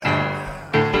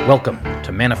Welcome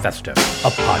to Manifesto, a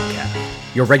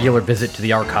podcast, your regular visit to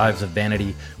the archives of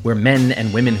vanity, where men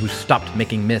and women who stopped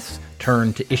making myths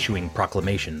turn to issuing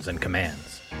proclamations and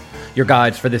commands. Your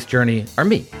guides for this journey are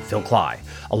me, Phil Cly,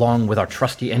 along with our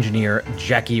trusty engineer,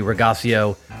 Jackie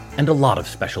Regasio, and a lot of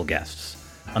special guests.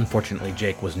 Unfortunately,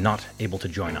 Jake was not able to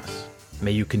join us.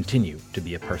 May you continue to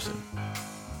be a person.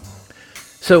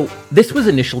 So, this was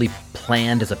initially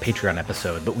planned as a Patreon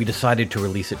episode, but we decided to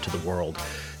release it to the world.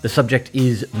 The subject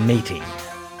is mating,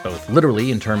 both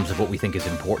literally in terms of what we think is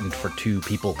important for two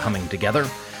people coming together,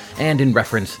 and in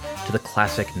reference to the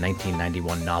classic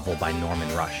 1991 novel by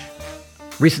Norman Rush.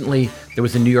 Recently, there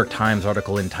was a New York Times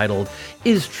article entitled,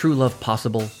 "Is True Love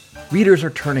Possible? Readers are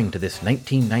turning to this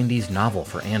 1990s novel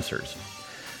for answers."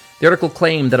 The article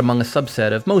claimed that among a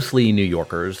subset of mostly New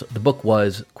Yorkers, the book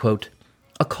was, quote,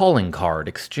 a calling card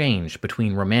exchanged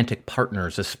between romantic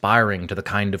partners aspiring to the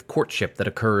kind of courtship that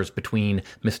occurs between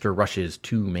Mr. Rush's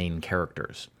two main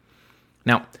characters.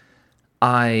 Now,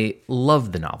 I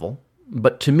love the novel,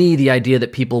 but to me the idea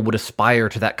that people would aspire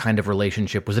to that kind of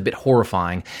relationship was a bit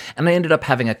horrifying, and I ended up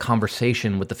having a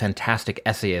conversation with the fantastic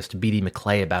essayist B.D.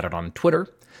 McClay about it on Twitter.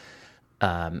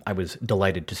 I was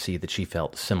delighted to see that she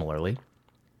felt similarly.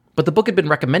 But the book had been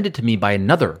recommended to me by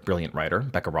another brilliant writer,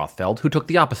 Becca Rothfeld, who took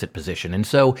the opposite position, and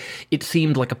so it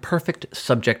seemed like a perfect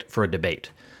subject for a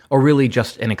debate, or really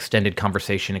just an extended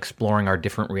conversation exploring our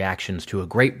different reactions to a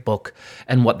great book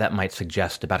and what that might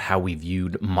suggest about how we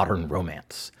viewed modern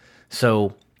romance.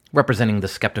 So, representing the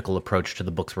skeptical approach to the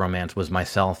book's romance was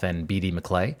myself and B.D.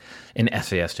 McClay, an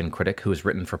essayist and critic who has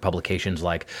written for publications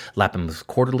like Lapham's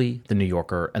Quarterly, The New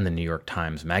Yorker, and The New York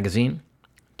Times Magazine.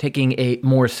 Taking a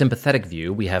more sympathetic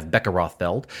view, we have Becca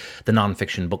Rothfeld, the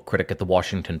nonfiction book critic at The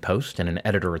Washington Post and an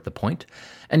editor at The Point,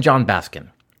 and John Baskin,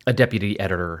 a deputy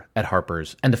editor at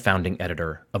Harper's and a founding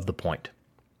editor of The Point.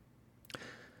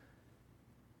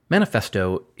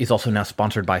 Manifesto is also now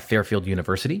sponsored by Fairfield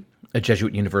University, a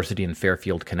Jesuit university in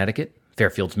Fairfield, Connecticut.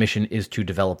 Fairfield's mission is to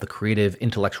develop the creative,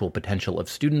 intellectual potential of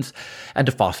students and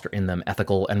to foster in them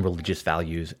ethical and religious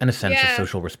values and a sense of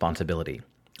social responsibility.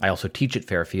 I also teach at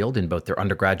Fairfield in both their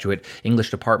undergraduate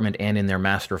English department and in their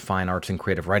Master of Fine Arts and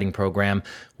Creative Writing program.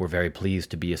 We're very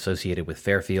pleased to be associated with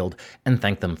Fairfield and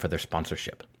thank them for their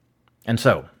sponsorship. And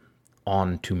so,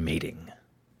 on to mating.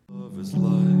 Love is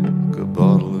like a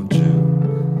bottle of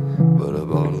gin, but a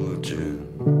bottle of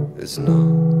gin is not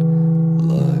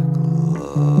like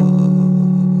love.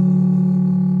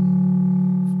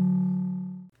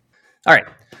 All right.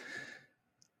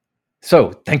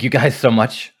 So, thank you guys so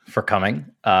much for coming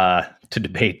to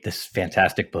debate this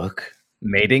fantastic book,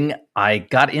 Mating. I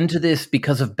got into this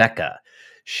because of Becca.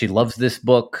 She loves this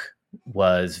book,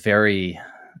 was very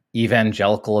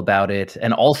evangelical about it,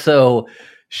 and also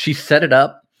she set it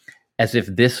up as if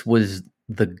this was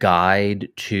the guide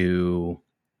to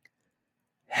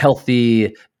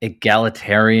healthy,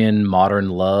 egalitarian modern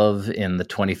love in the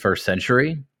 21st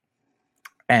century.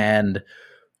 And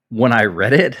when I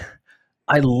read it,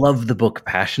 I love the book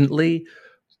passionately,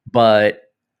 but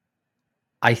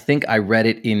I think I read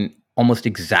it in almost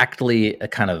exactly a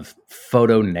kind of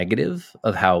photo negative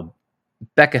of how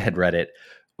Becca had read it,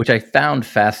 which I found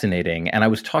fascinating. And I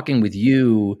was talking with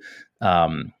you,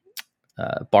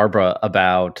 Barbara,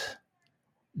 about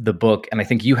the book, and I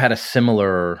think you had a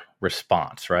similar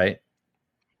response, right?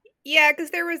 Yeah,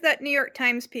 because there was that New York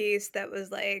Times piece that was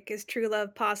like, is true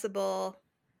love possible?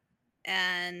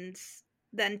 And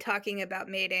then talking about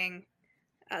mating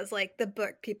as like the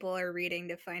book people are reading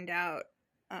to find out.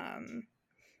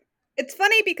 It's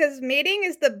funny because mating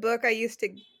is the book I used to,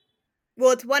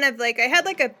 well, it's one of like, I had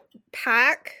like a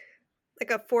pack,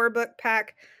 like a 4-book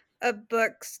pack of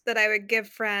books that I would give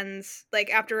friends like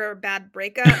after a bad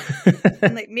breakup.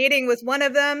 And like mating was one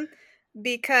of them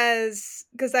because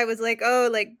I was like, oh,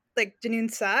 like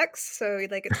Janoon sucks, so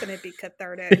like it's gonna be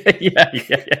cathartic. Yeah. I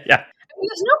mean,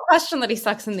 there's no question that he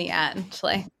sucks in the end.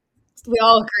 Like, we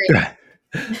all agree.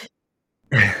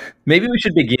 Maybe we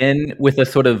should begin with a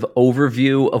sort of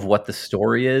overview of what the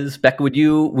story is. Becca, would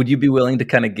you be willing to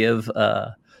kind of give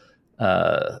a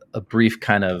brief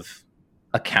kind of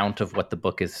account of what the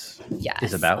book is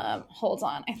about? Hold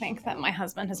on. I think that my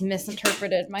husband has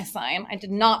misinterpreted my sign. I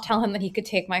did not tell him that he could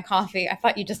take my coffee. I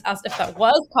thought you just asked if that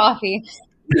was coffee.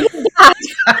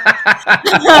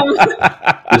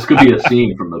 This could be a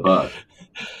scene from the book.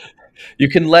 You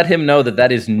can let him know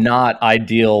that is not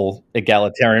ideal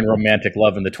egalitarian romantic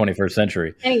love in the 21st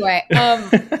century. Anyway,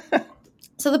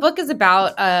 so the book is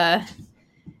about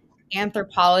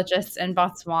anthropologists in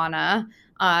Botswana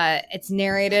It's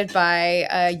narrated by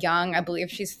a young, I believe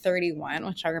she's 31,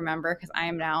 which I remember because I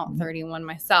am now 31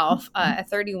 myself, a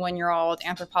 31-year-old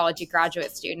anthropology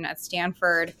graduate student at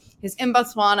Stanford who's in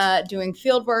Botswana doing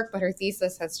field work, but her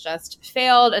thesis has just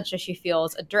failed, and so she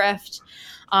feels adrift.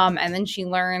 And then she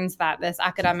learns that this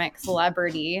academic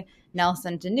celebrity,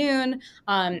 Nelson Danoon,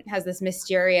 has this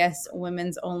mysterious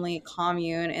women's-only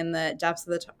commune in the depths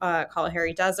of the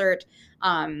Kalahari Desert.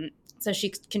 So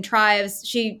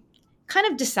she kind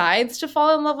of decides to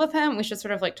fall in love with him. We should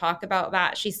sort of like talk about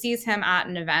that. She sees him at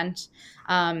an event,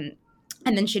 and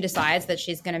then she decides that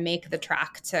she's going to make the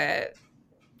trek to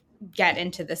get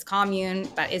into this commune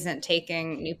that isn't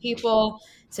taking new people.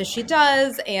 So she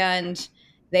does, and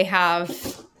they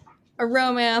have a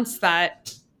romance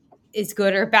that is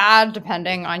good or bad,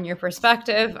 depending on your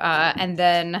perspective. And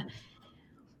then,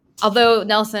 although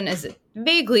Nelson is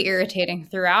vaguely irritating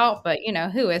throughout, but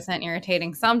who isn't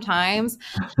irritating sometimes?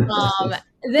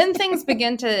 Then things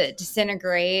begin to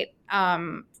disintegrate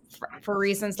for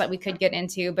reasons that we could get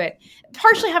into, but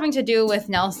partially having to do with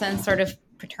Nelson's sort of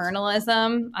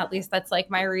paternalism. At least that's like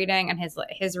my reading, and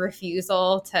his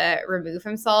refusal to remove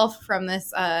himself from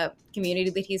this community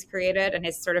that he's created, and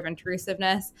his sort of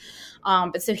intrusiveness.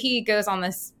 But so he goes on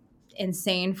this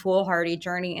insane foolhardy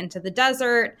journey into the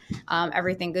desert.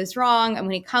 Everything goes wrong, and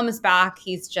when he comes back,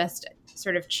 he's just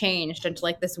sort of changed into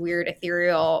like this weird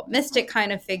ethereal mystic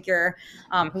kind of figure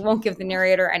who won't give the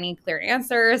narrator any clear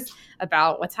answers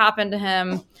about what's happened to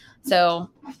him. So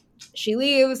she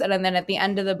leaves, and then at the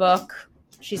end of the book,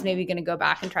 she's maybe going to go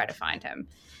back and try to find him.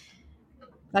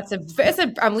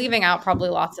 I'm leaving out probably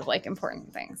lots of like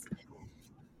important things.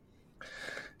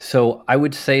 So I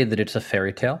would say that it's a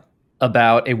fairy tale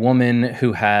about a woman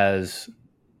who has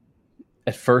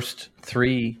at first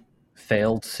 3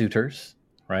 failed suitors,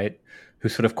 right? Who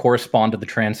sort of correspond to the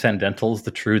transcendentals,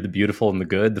 the true, the beautiful, and the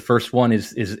good. The first one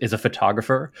is a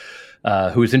photographer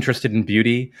who is interested in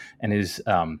beauty and is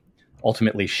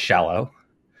ultimately shallow.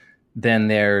 Then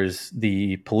there's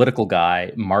the political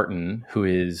guy, Martin, who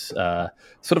is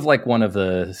sort of like one of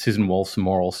the Susan Wolf's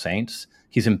moral saints.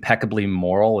 He's impeccably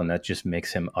moral, and that just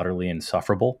makes him utterly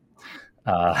insufferable.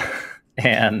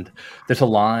 And there's a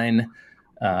line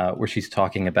where she's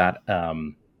talking about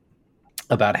him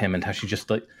and how she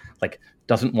just like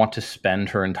doesn't want to spend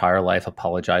her entire life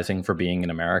apologizing for being an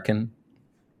American.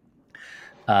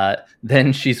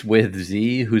 Then she's with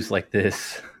Z, who's like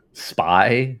this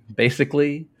spy,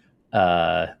 basically, who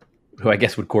I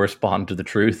guess would correspond to the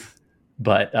truth,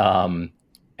 but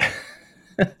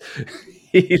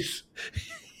he's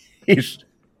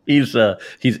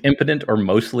impotent, or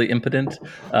mostly impotent.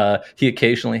 He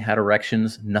occasionally had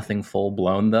erections, nothing full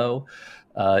blown though.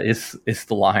 Is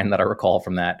the line that I recall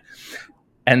from that.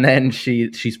 And then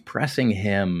she's pressing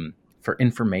him for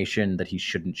information that he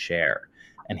shouldn't share,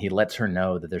 and he lets her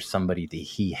know that there's somebody that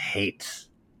he hates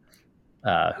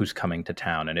who's coming to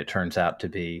town, and it turns out to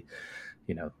be,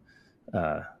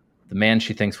 the man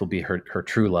she thinks will be her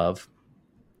true love.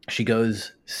 She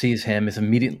goes, sees him, is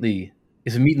immediately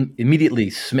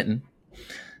smitten,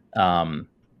 and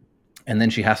then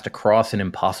she has to cross an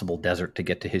impossible desert to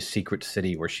get to his secret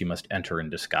city, where she must enter in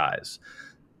disguise,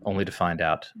 only to find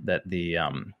out that the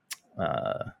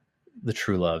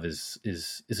true love is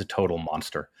a total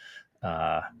monster.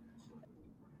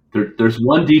 There's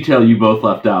one detail you both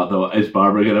left out, though. Is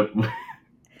Barbara gonna?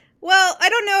 Well, I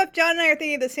don't know if John and I are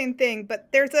thinking the same thing, but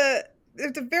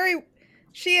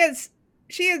she is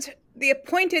the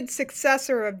appointed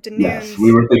successor of Danoon's. Yes,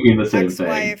 we were thinking the same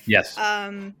ex-wife. thing. Yes.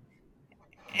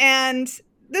 And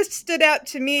this stood out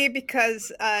to me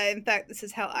because, in fact, this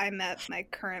is how I met my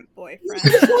current boyfriend.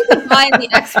 By the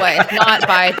ex-wife, not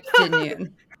by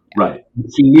Danoon. Right.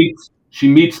 She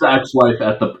meets the ex-wife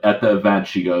at the event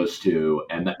she goes to,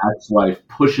 and the ex-wife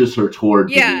pushes her toward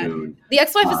Danoon. The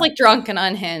ex-wife is like drunk and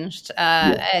unhinged.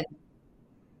 Yeah,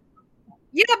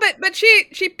 but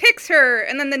she picks her,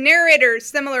 and then the narrator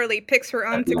similarly picks her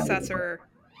own successor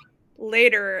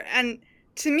later. And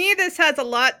to me, this has a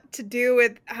lot to do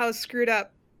with how screwed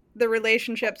up the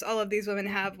relationships all of these women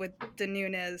have with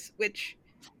Danoon is, which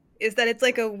is that it's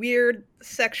like a weird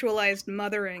sexualized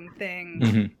mothering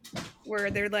thing,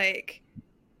 where they're like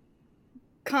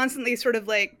constantly sort of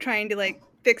like trying to like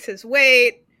fix his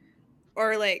weight,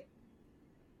 or like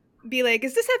be like,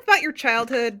 is this about your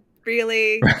childhood?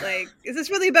 Really? Like, is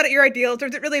this really about your ideals, or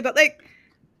is it really about like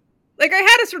I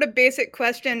had a sort of basic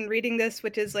question reading this,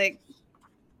 which is like,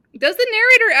 does the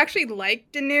narrator actually like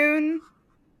Danoon?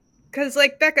 Because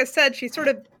like Becca said, she sort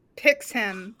of picks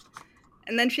him,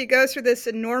 and then she goes through this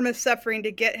enormous suffering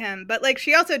to get him. But like,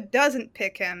 she also doesn't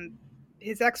pick him.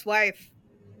 His ex-wife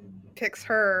picks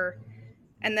her,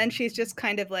 and then she's just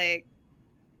kind of like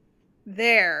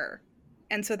there,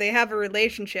 and so they have a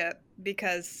relationship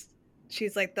because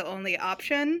she's like the only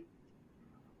option.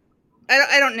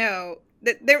 I don't know.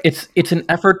 It's an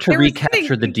effort to there was recapture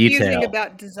something the confusing detail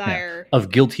about desire.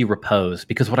 of guilty repose,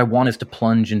 because what I want is to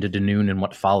plunge into Danoon and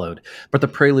what followed. But the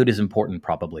prelude is important,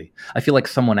 probably. I feel like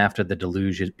someone after the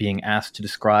deluge is being asked to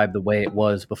describe the way it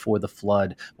was before the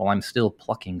flood while I'm still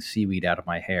plucking seaweed out of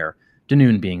my hair.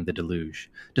 Danoon being the deluge.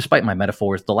 Despite my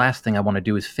metaphors, the last thing I want to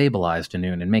do is fableize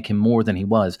Danoon and make him more than he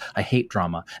was. I hate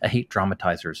drama. I hate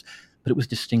dramatizers. But it was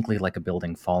distinctly like a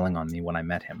building falling on me when I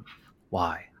met him.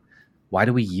 Why? Why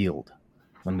do we yield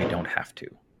when we don't have to?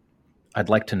 I'd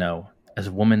like to know, as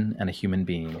a woman and a human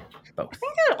being, both. I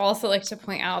think I'd also like to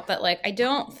point out that, like, I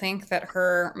don't think that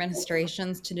her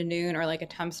ministrations to Danoon or like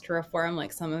attempts to reform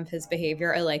like some of his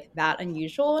behavior are like that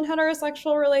unusual in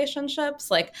heterosexual relationships.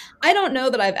 Like, I don't know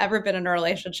that I've ever been in a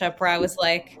relationship where I was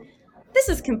like, this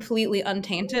is completely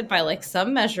untainted by like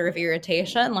some measure of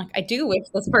irritation. Like, I do wish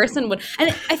this person would. And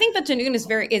I think that Danoon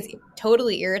is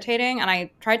totally irritating. And I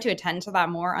tried to attend to that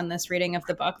more on this reading of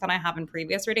the book than I have in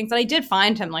previous readings. And I did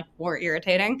find him like more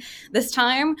irritating this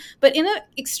time, but in an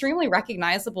extremely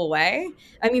recognizable way.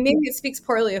 I mean, maybe it speaks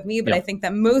poorly of me, but I think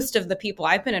that most of the people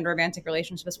I've been in romantic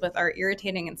relationships with are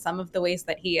irritating in some of the ways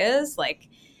that he is. Like,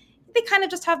 they kind of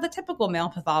just have the typical male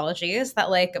pathologies that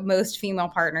like most female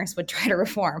partners would try to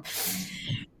reform.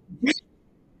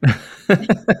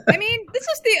 I mean, this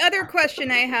is the other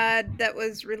question I had that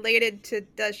was related to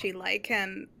does she like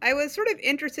him? I was sort of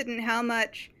interested in how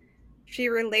much she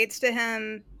relates to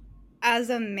him as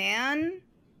a man.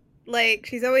 Like,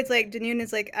 she's always like, Danoon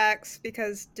is like X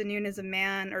because Danoon is a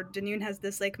man, or Danoon has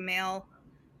this like male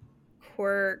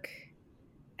quirk.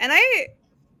 And I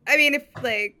mean, if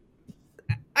like,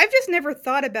 I've just never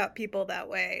thought about people that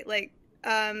way. Like,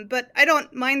 but I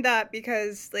don't mind that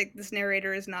because like this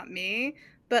narrator is not me.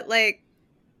 But like,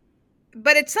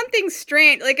 but it's something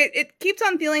strange. Like it keeps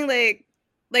on feeling like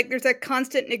there's a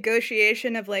constant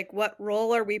negotiation of like what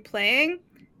role are we playing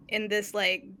in this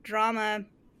like drama.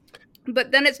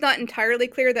 But then it's not entirely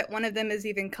clear that one of them is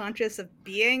even conscious of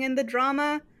being in the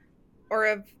drama. Or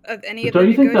of any of the negotiations. Don't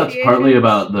you think that's partly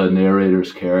about the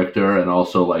narrator's character and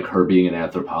also like her being an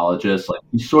anthropologist? Like,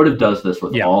 she sort of does this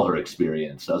with all her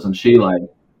experience, doesn't she?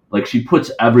 Like she puts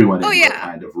everyone in a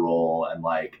kind of role and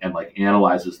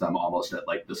analyzes them almost at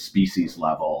like the species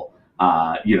level.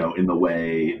 In the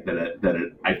way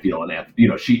that I feel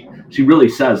she really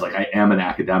says like, I am an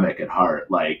academic at heart.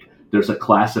 Like, there's a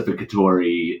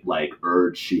classificatory like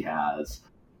urge she has.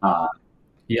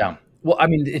 Well, I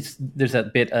mean, there's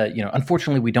that bit,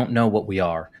 unfortunately, we don't know what we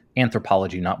are,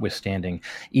 anthropology notwithstanding,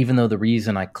 even though the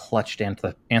reason I clutched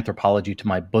anthropology to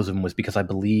my bosom was because I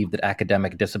believed that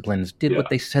academic disciplines did what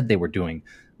they said they were doing,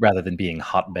 rather than being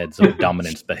hotbeds of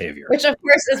dominance behavior. Which, of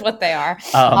course, is what they are.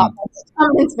 Hotbeds of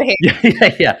dominance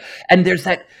behavior. Yeah. And there's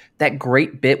that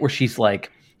great bit where she's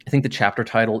like, I think the chapter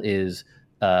title is,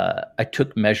 I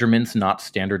took measurements not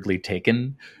standardly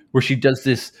taken, where she does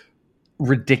this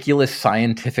ridiculous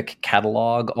scientific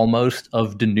catalog almost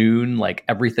of Danoon, like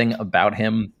everything about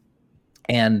him.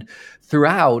 And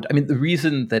throughout, I mean, the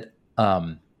reason that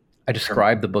I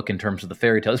describe the book in terms of the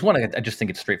fairy tale is one, I just think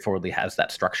it straightforwardly has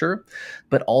that structure,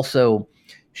 but also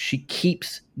she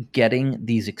keeps getting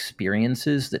these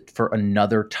experiences that for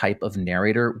another type of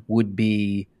narrator would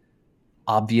be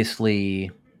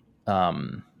obviously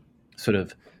sort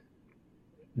of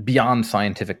beyond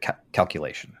scientific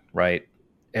calculation, right?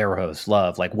 Eros,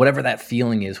 love, like whatever that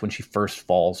feeling is when she first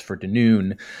falls for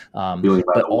Danoon,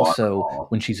 but also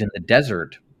when she's in the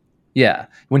desert. Yeah,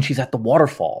 when she's at the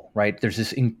waterfall, right? There's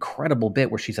this incredible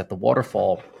bit where she's at the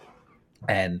waterfall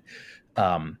and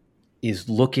is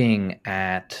looking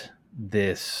at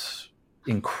this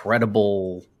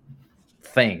incredible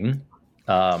thing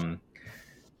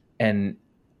and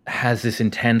has this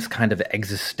intense kind of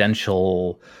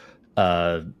existential,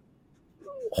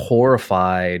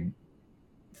 horrified,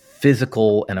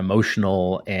 physical and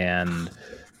emotional and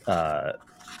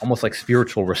almost like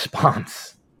spiritual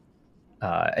response.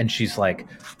 And she's like,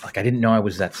 I didn't know I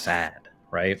was that sad,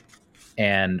 right?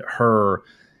 And her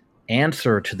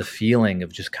answer to the feeling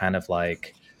of just kind of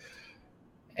like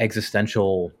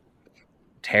existential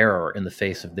terror in the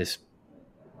face of this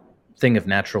thing of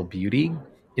natural beauty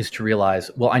is to realize,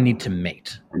 well, I need to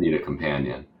mate. I need a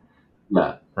companion.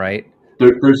 Yeah. Right?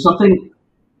 There's something...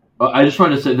 I just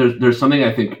wanted to say there's something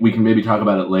I think we can maybe talk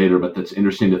about it later, but that's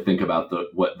interesting to think about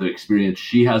what the experience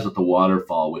she has at the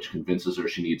waterfall, which convinces her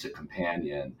she needs a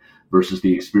companion, versus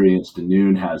the experience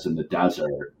Danoon has in the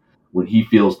desert when he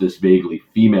feels this vaguely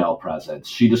female presence.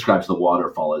 She describes the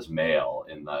waterfall as male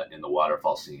in the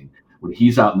waterfall scene, When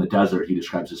he's out in the desert, he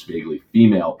describes this vaguely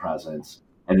female presence.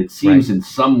 And it seems in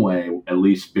some way, at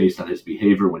least based on his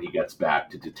behavior when he gets back,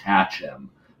 to detach him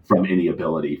from any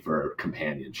ability for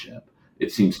companionship.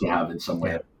 It seems to have in some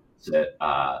way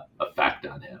effect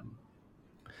on him.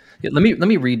 Yeah, let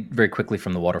me read very quickly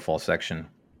from the waterfall section.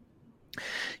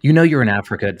 You know you're in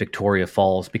Africa at Victoria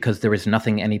Falls because there is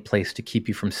nothing any place to keep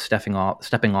you from stepping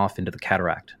off into the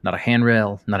cataract. Not a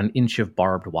handrail, not an inch of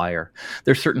barbed wire.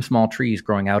 There's certain small trees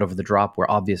growing out over the drop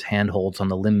where obvious handholds on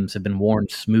the limbs have been worn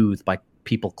smooth by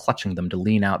people clutching them to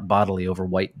lean out bodily over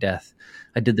white death.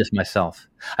 I did this myself.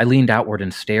 I leaned outward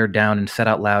and stared down and said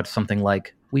out loud something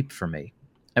like, "Weep for me."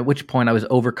 At which point I was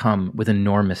overcome with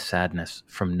enormous sadness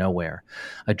from nowhere.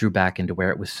 I drew back into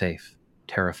where it was safe,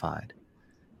 terrified.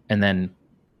 And then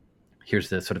here's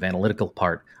the sort of analytical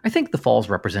part. I think the falls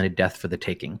represented death for the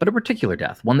taking, but a particular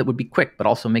death, one that would be quick but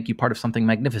also make you part of something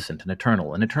magnificent and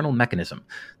eternal, an eternal mechanism.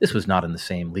 This was not in the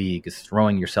same league as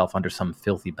throwing yourself under some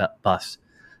filthy bus.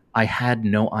 I had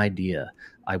no idea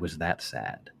I was that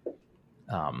sad.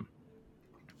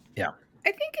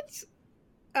 I think it's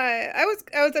I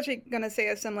was actually going to say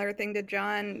a similar thing to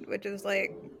John, which is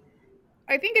like,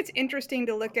 I think it's interesting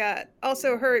to look at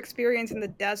also her experience in the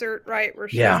desert, right? Where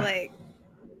she's like,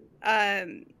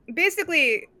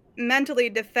 basically mentally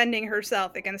defending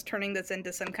herself against turning this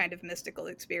into some kind of mystical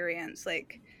experience.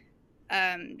 Like,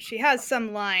 she has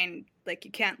some line, like,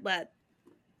 you can't let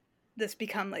this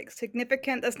become like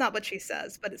significant. That's not what she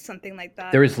says, but it's something like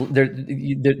that. There is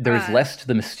less to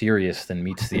the mysterious than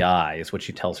meets the eye, is what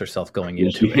she tells herself going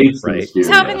into it, right? She's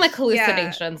having like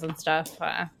hallucinations and stuff.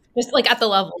 Just like at the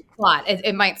level of plot,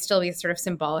 it might still be sort of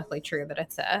symbolically true that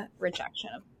it's a rejection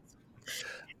of.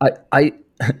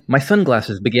 My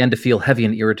sunglasses began to feel heavy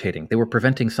and irritating. They were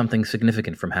preventing something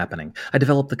significant from happening. I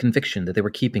developed the conviction that they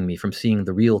were keeping me from seeing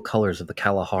the real colors of the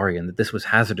Kalahari and that this was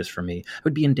hazardous for me. I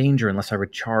would be in danger unless I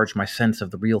recharged my sense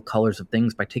of the real colors of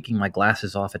things by taking my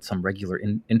glasses off at some regular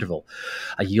interval.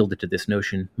 I yielded to this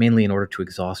notion, mainly in order to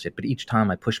exhaust it, but each time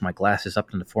I pushed my glasses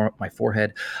up into my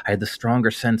forehead, I had the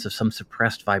stronger sense of some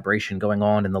suppressed vibration going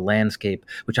on in the landscape,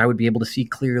 which I would be able to see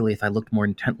clearly if I looked more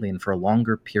intently and for a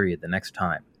longer period the next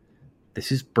time. This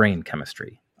is brain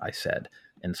chemistry, I said,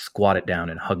 and squatted down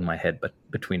and hugged my head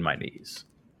between my knees.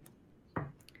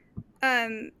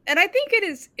 And I think it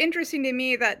is interesting to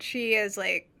me that she is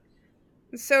like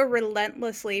so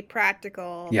relentlessly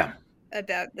practical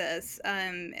about this.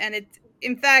 And it's,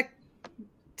 in fact,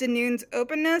 Danoon's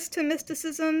openness to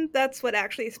mysticism, that's what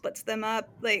actually splits them up.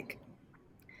 Like,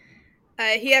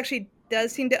 he actually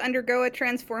does seem to undergo a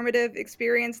transformative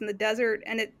experience in the desert,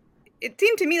 and it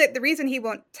seemed to me that the reason he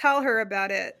won't tell her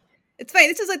about it, it's funny,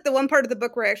 this is like the one part of the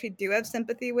book where I actually do have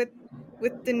sympathy with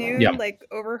Danoon, like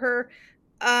over her,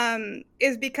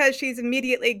 is because she's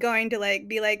immediately going to like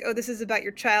be like, oh, this is about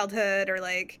your childhood, or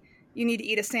like, you need to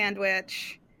eat a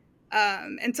sandwich.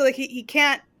 And so like he's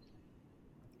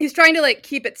trying to like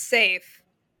keep it safe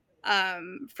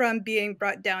from being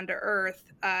brought down to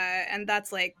earth. And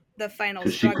that's like the final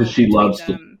struggle. Because she loves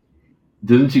them.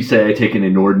 Didn't she say, I take an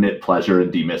inordinate pleasure in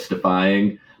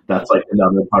demystifying? That's like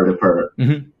another part of her.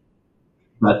 Mm-hmm.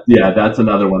 That's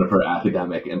another one of her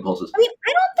academic impulses. I mean,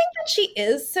 I don't think that she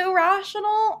is so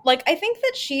rational. Like, I think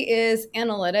that she is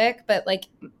analytic, but like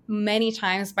many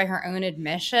times by her own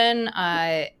admission,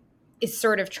 is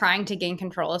sort of trying to gain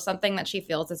control of something that she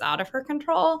feels is out of her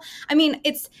control. I mean,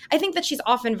 I think that she's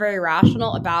often very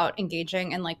rational about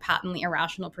engaging in like patently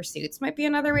irrational pursuits might be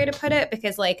another way to put it,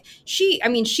 because like she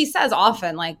says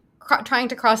often like trying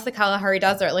to cross the Kalahari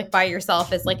Desert like by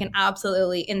yourself is like an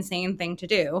absolutely insane thing to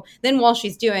do. Then while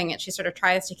she's doing it, she sort of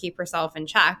tries to keep herself in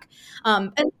check.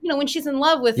 And you know, when she's in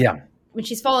love with when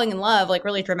she's falling in love, like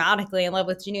really dramatically in love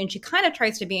with Danoon, she kind of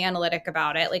tries to be analytic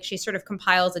about it. Like she sort of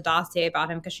compiles a dossier about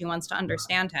him because she wants to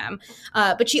understand him.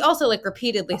 But she also like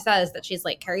repeatedly says that she's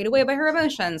like carried away by her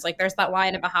emotions. Like there's that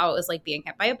line about how it was like being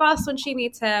hit by a bus when she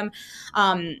meets him.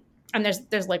 And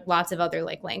there's like lots of other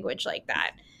like language like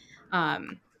that.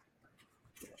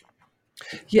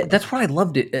 Yeah, that's what I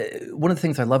loved it. One of the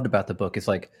things I loved about the book is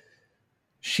like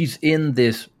she's in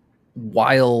this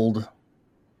wild,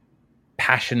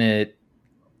 passionate,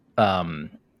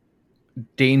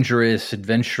 dangerous,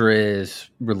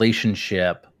 adventurous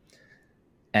relationship,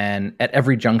 and at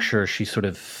every juncture she's sort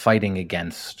of fighting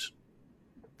against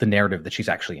the narrative that she's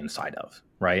actually inside of,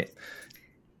 right?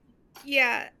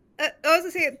 Yeah. I was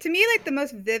gonna say, to me, like the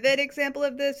most vivid example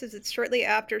of this is it's shortly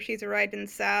after she's arrived in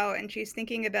Sao and she's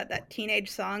thinking about that teenage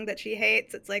song that she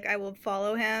hates. It's like, I will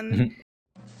follow him. Mm-hmm.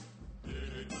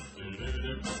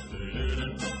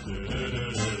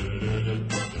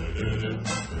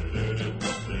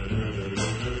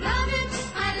 Love it,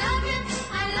 I love it,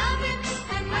 I love it.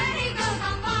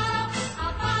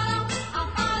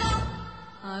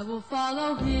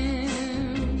 Follow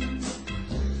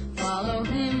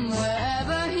him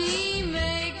wherever he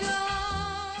may go.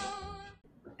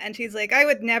 And she's like, I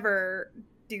would never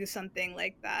do something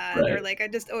like that. Right. Or like, I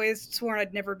just always sworn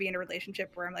I'd never be in a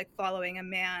relationship where I'm like following a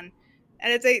man.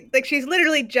 And it's like she's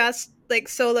literally just like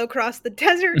solo cross the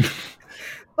desert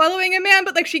following a man,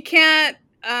 but like she can't,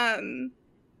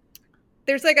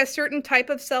 there's like a certain type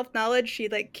of self-knowledge she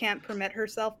like can't permit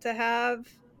herself to have,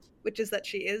 which is that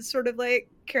she is sort of like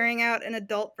carrying out an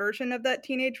adult version of that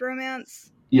teenage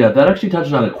romance. Yeah, that actually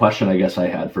touches on a question I guess I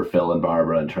had for Phil and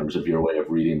Barbara in terms of your way of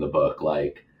reading the book.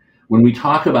 Like, when we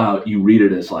talk about, you read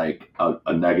it as like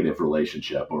a negative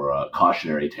relationship or a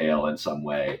cautionary tale in some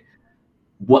way.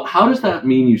 How does that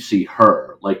mean you see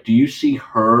her? Like, do you see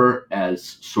her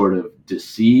as sort of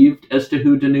deceived as to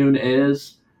who Danoon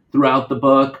is throughout the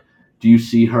book? Do you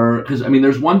see her? Because, I mean,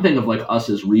 there's one thing of like us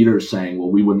as readers saying,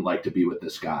 well, we wouldn't like to be with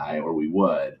this guy, or we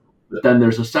would. But then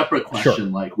there's a separate question, sure,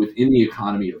 like within the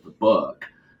economy of the book,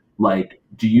 like,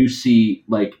 do you see,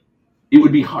 like, it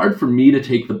would be hard for me to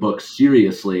take the book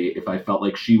seriously if I felt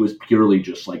like she was purely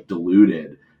just like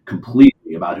deluded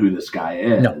completely about who this guy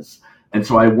is. No. And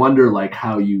so I wonder like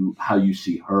how you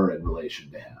see her in relation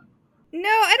to him. No,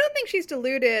 I don't think she's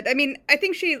deluded. I mean, I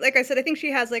think she, like I said, I think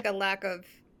she has like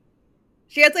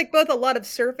she has like both a lot of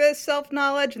surface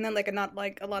self-knowledge and then like not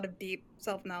like a lot of deep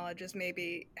self-knowledge is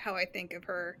maybe how I think of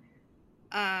her.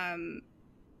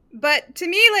 But to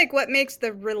me, like what makes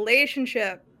the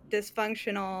relationship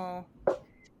dysfunctional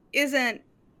isn't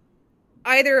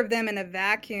either of them in a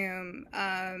vacuum.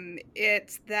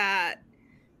 It's that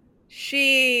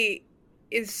she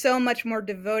is so much more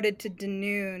devoted to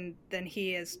Danoon than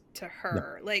he is to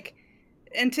her. No. Like,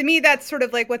 and to me, that's sort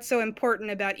of like what's so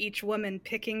important about each woman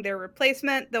picking their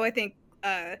replacement, though I think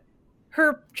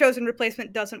her chosen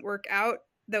replacement doesn't work out,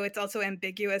 though it's also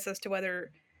ambiguous as to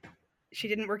whether she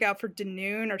didn't work out for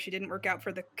Danoon or she didn't work out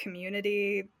for the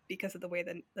community because of the way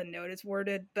the note is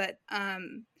worded. But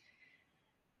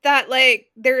that like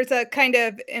there's a kind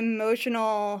of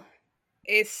emotional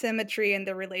asymmetry in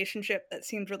the relationship that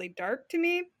seems really dark to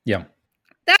me. Yeah.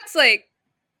 That's like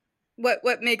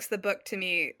what makes the book to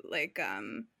me like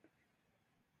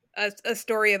a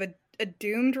story of a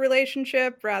doomed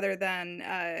relationship rather than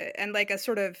and like a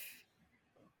sort of,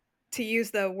 to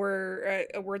use the word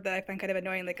a word that I find kind of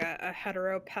annoying, like a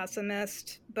hetero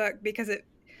pessimist book, because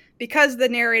the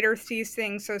narrator sees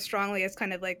things so strongly as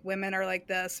kind of like women are like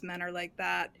this, men are like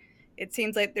that. It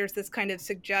seems like there's this kind of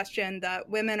suggestion that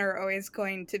women are always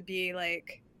going to be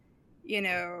like, you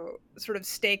know, sort of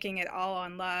staking it all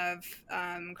on love,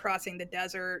 crossing the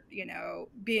desert, you know,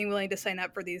 being willing to sign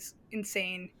up for these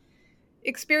insane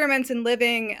experiments and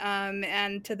living.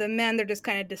 And to the men, they're just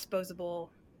kind of disposable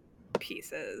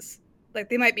pieces. Like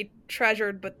they might be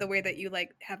treasured, but the way that you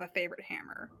like have a favorite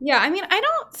hammer. Yeah, I mean,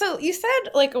 so you said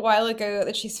like a while ago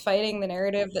that she's fighting the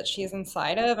narrative that she's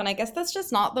inside of, and I guess that's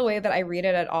just not the way that I read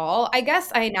it at all. I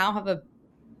guess I now have a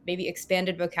maybe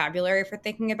expanded vocabulary for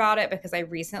thinking about it because I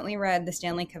recently read the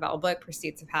Stanley Cavell book,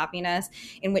 Pursuits of Happiness,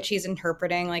 in which he's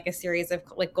interpreting like a series of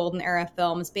like golden era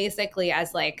films basically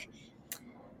as like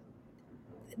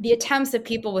the attempts of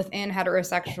people within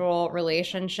heterosexual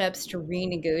relationships to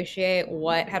renegotiate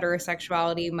what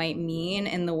heterosexuality might mean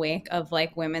in the wake of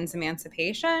like women's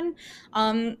emancipation,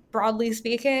 broadly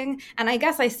speaking. And I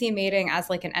guess I see mating as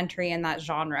like an entry in that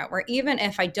genre where even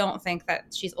if I don't think that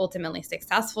she's ultimately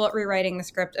successful at rewriting the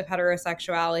script of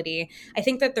heterosexuality, I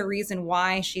think that the reason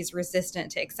why she's resistant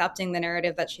to accepting the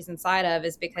narrative that she's inside of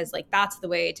is because like that's the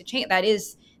way to change. That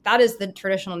is the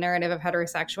traditional narrative of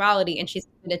heterosexuality, and she's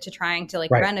committed to trying to like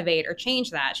renovate or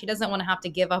change that. She doesn't want to have to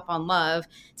give up on love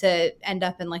to end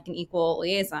up in like an equal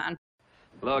liaison.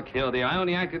 Look, Hildy, I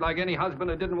only acted like any husband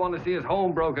who didn't want to see his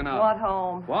home broken up. What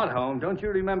home? What home? Don't you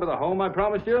remember the home I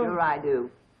promised you? Sure I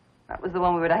do. That was the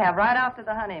one we were to have right after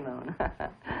the honeymoon.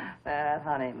 That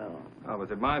honeymoon. Oh, was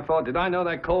it my fault? Did I know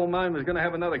that coal mine was going to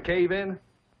have another cave-in?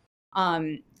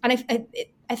 And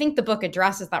I think the book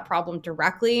addresses that problem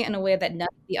directly in a way that none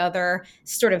of the other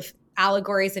sort of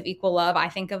allegories of equal love, I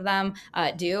think of them,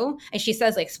 do. And she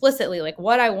says like, explicitly, like,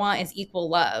 what I want is equal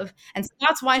love. And so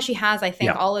that's why she has, I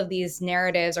think, all of these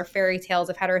narratives or fairy tales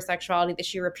of heterosexuality that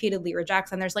she repeatedly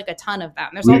rejects. And there's like a ton of them.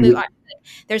 There's all these,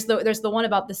 there's the one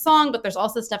about the song, but there's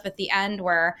also stuff at the end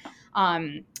where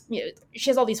you know, she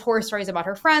has all these horror stories about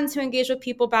her friends who engage with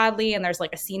people badly. And there's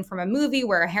like a scene from a movie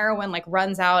where a heroine like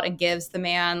runs out and gives the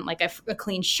man like a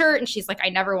clean shirt. And she's like, I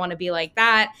never want to be like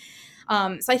that.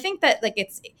 So I think that like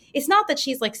it's not that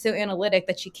she's like so analytic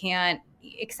that she can't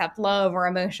accept love or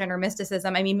emotion or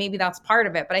mysticism. I mean, maybe that's part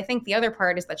of it, but I think the other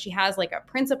part is that she has like a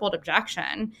principled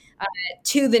objection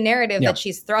to the narrative that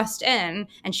she's thrust in,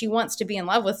 and she wants to be in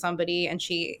love with somebody, and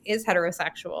she is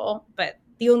heterosexual, but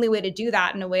the only way to do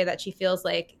that in a way that she feels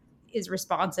like is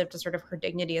responsive to sort of her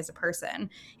dignity as a person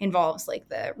involves like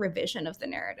the revision of the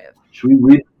narrative. Should we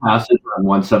read the passage on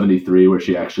 173 where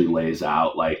she actually lays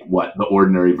out like what the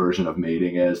ordinary version of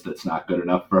mating is that's not good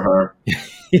enough for her?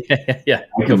 Yeah.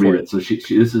 I can read it. So she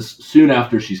this is soon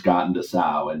after she's gotten to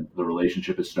Sao and the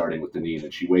relationship is starting with Deneen,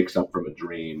 and she wakes up from a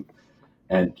dream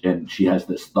and she has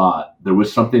this thought: there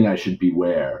was something I should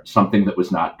beware, something that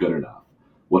was not good enough.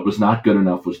 What was not good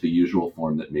enough was the usual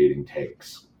form that mating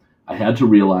takes. I had to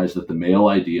realize that the male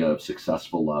idea of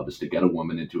successful love is to get a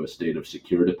woman into a state of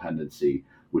secure dependency,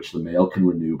 which the male can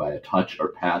renew by a touch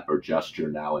or pat or gesture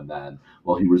now and then,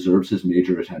 while he reserves his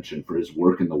major attention for his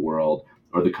work in the world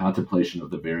or the contemplation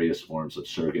of the various forms of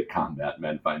surrogate combat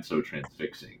men find so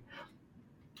transfixing.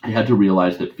 I had to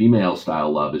realize that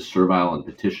female-style love is servile and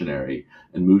petitionary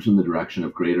and moves in the direction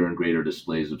of greater and greater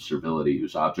displays of servility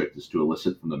whose object is to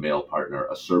elicit from the male partner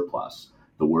a surplus,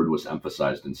 the word was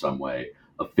emphasized in some way,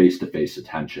 of face-to-face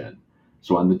attention.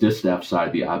 So on the distaff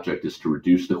side, the object is to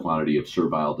reduce the quantity of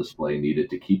servile display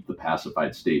needed to keep the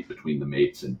pacified state between the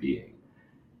mates and being.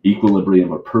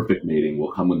 Equilibrium or perfect mating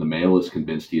will come when the male is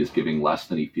convinced he is giving less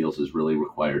than he feels is really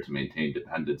required to maintain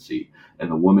dependency,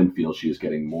 and the woman feels she is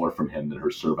getting more from him than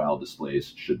her servile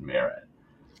displays should merit.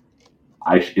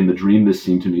 In the dream, this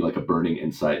seemed to me like a burning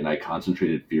insight, and I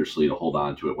concentrated fiercely to hold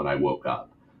on to it when I woke up.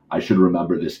 I should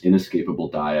remember this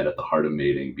inescapable dyad at the heart of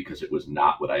mating because it was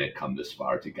not what I had come this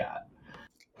far to get.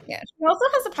 Yeah, she also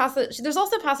has a passage. There's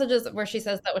also passages where she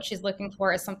says that what she's looking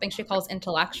for is something she calls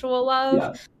intellectual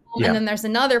love. Yeah. And then there's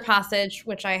another passage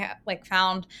which I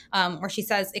found where she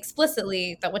says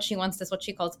explicitly that what she wants is what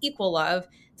she calls equal love.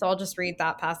 So I'll just read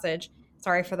that passage.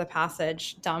 Sorry for the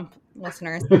passage dump,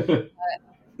 listeners.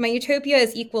 My utopia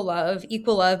is equal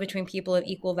love between people of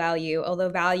equal value, although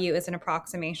value is an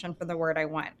approximation for the word I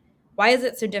want. Why is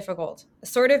it so difficult?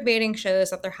 Assortive mating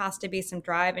shows that there has to be some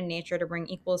drive in nature to bring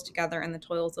equals together in the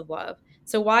toils of love.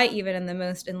 So why, even in the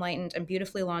most enlightened and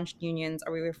beautifully launched unions,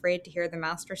 are we afraid to hear the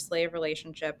master-slave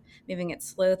relationship moving its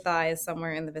slow thighs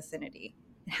somewhere in the vicinity?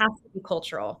 It has to be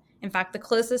cultural. In fact, the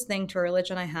closest thing to a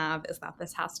religion I have is that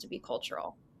this has to be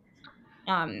cultural.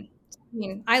 I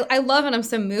mean, I love and I'm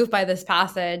so moved by this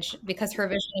passage because her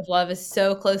vision of love is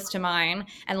so close to mine.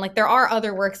 And like there are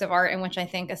other works of art in which I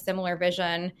think a similar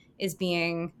vision is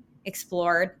being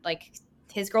explored, like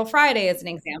His Girl Friday is an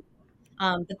example.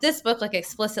 But this book like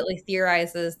explicitly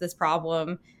theorizes this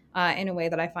problem in a way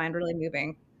that I find really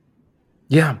moving.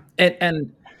 Yeah,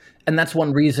 and that's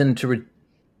one reason to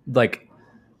like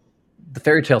the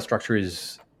fairy tale structure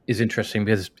is interesting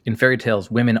because in fairy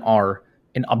tales women are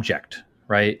an object.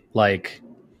 Right, like,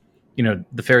 you know,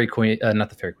 the fairy queen, not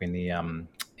the fairy queen.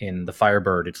 In the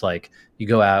Firebird, it's like you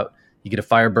go out, you get a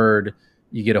Firebird,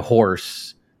 you get a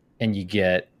horse, and you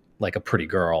get like a pretty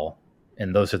girl,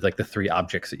 and those are like the three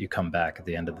objects that you come back at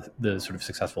the end of the sort of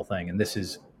successful thing. And this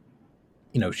is,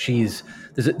 you know,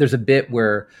 there's a bit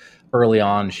where early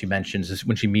on she mentions this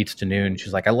when she meets Deneen.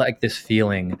 She's like, I like this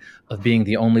feeling of being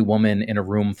the only woman in a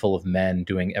room full of men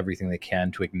doing everything they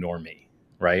can to ignore me.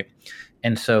 Right.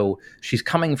 And so she's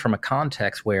coming from a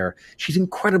context where she's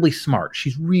incredibly smart.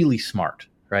 She's really smart.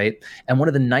 Right. And one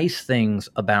of the nice things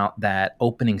about that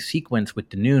opening sequence with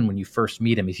Deneen when you first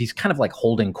meet him is he's kind of like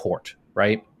holding court.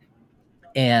 Right.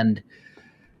 And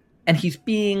he's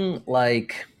being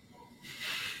like,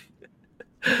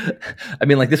 I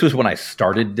mean, like this was when I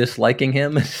started disliking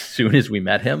him as soon as we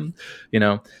met him, you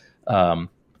know.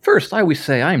 First, I always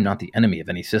say I am not the enemy of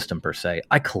any system per se.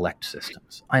 I collect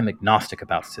systems. I'm agnostic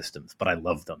about systems, but I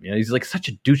love them. You know, he's like such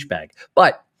a douchebag.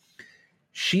 But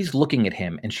she's looking at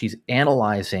him and she's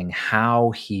analyzing how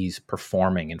he's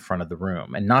performing in front of the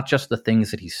room. And not just the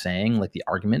things that he's saying, like the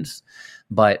arguments,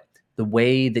 but the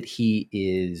way that he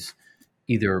is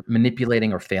either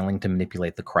manipulating or failing to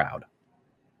manipulate the crowd.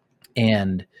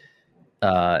 And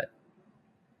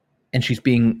she's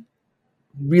being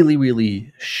really, really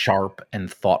sharp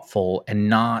and thoughtful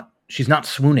and she's not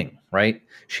swooning, right?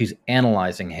 She's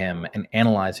analyzing him and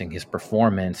analyzing his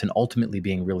performance and ultimately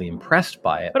being really impressed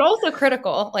by it. But also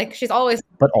critical. Like she's always.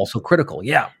 But also critical.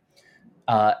 Yeah.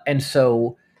 And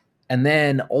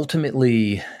then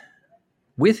ultimately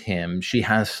with him, she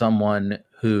has someone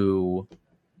who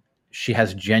she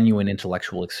has genuine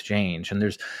intellectual exchange. And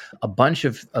there's a bunch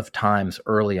of times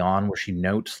early on where she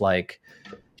notes like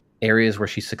areas where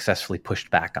she's successfully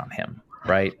pushed back on him,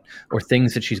 right? Or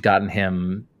things that she's gotten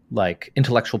him like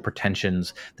intellectual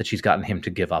pretensions that she's gotten him to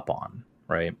give up on,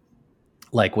 right?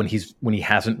 Like when he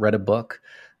hasn't read a book,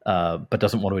 but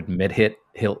doesn't want to admit it,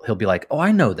 he'll be like, "Oh,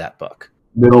 I know that book."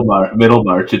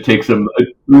 Middlemarch. It takes him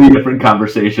 3 different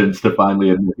conversations to finally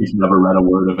admit he's never read a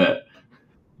word of it.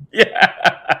 Yeah.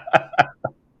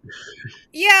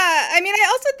 Yeah, I mean, I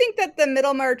also think that the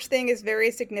Middlemarch thing is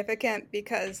very significant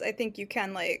because I think you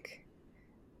can, like,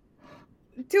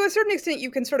 to a certain extent,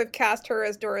 you can sort of cast her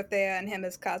as Dorothea and him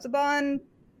as Casaubon,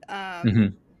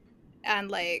 and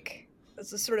like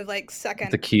this is sort of like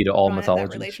second the key to all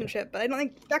mythology relationship. But I don't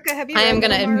think, Becca, have you? I am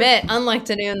going to admit, unlike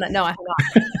Danoon, that no, I have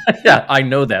not. Yeah, I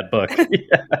know that book.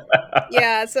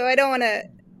 Yeah, so I don't want to,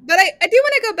 but I do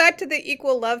want to go back to the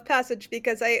equal love passage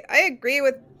because I agree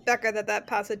with Becca that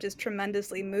passage is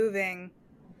tremendously moving.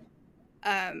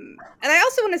 And I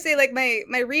also want to say, like,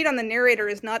 my read on the narrator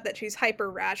is not that she's hyper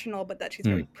rational, but that she's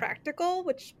very practical,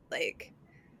 which, like,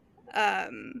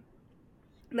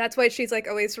 that's why she's, like,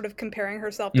 always sort of comparing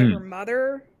herself to her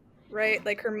mother, right?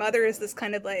 Like, her mother is this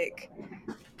kind of, like,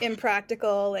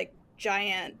 impractical, like,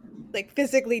 giant, like,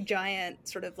 physically giant,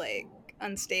 sort of, like,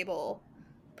 unstable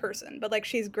person. But, like,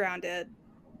 she's grounded.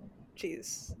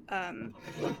 She's,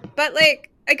 but, like,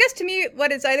 I guess to me,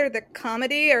 what is either the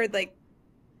comedy or, like,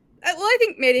 well, I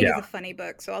think Mating is a funny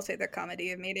book, so I'll say the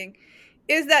comedy of Mating,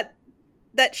 is that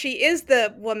she is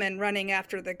the woman running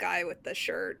after the guy with the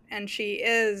shirt, and she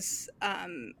is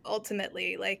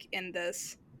ultimately, like, in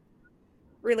this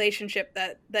relationship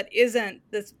that isn't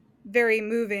this very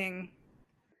moving,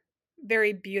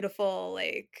 very beautiful,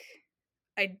 like,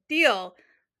 ideal.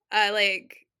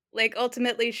 Like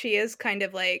ultimately she is kind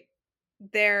of like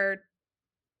there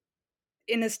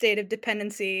in a state of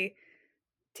dependency,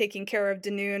 taking care of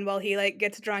Danoon while he, like,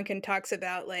 gets drunk and talks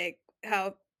about, like,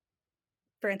 how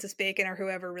Francis Bacon or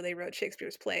whoever really wrote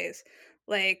Shakespeare's plays,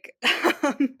 like,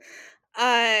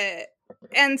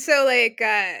 and so, like,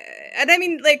 and I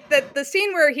mean, like, the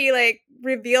scene where he, like,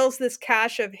 reveals this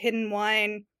cache of hidden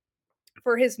wine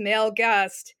for his male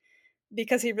guest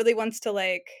because he really wants to,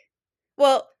 like,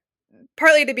 well,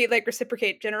 partly to be, like,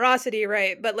 reciprocate generosity,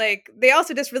 right? But, like, they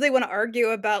also just really want to argue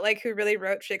about, like, who really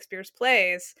wrote Shakespeare's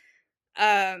plays.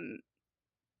 And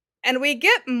we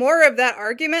get more of that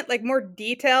argument, like, more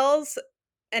details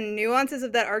and nuances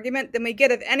of that argument than we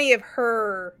get of any of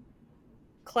her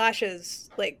clashes,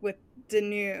 like, with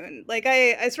Danoon. Like,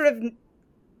 I sort of,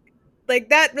 like,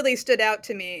 that really stood out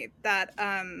to me, that,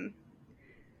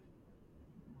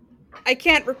 I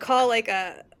can't recall, like,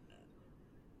 a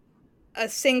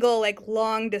single, like,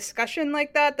 long discussion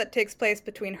like that takes place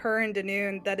between her and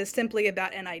Danoon that is simply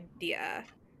about an idea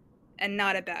and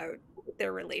not about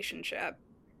their relationship.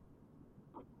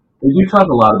 They do talk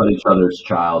a lot about each other's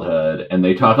childhood, and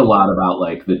they talk a lot about,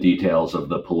 like, the details of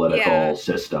the political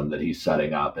system that he's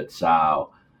setting up at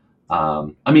Sao.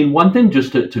 I mean, one thing,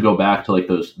 just to go back to, like,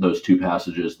 those 2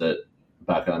 passages that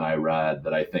Becca and I read,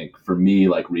 that I think, for me,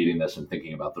 like, reading this and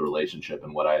thinking about the relationship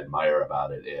and what I admire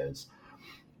about it is,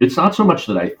 it's not so much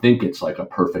that I think it's, like, a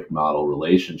perfect model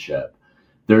relationship.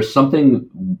 There's something,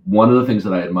 one of the things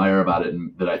that I admire about it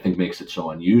and that I think makes it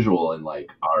so unusual in,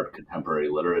 like, our contemporary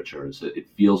literature is that it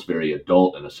feels very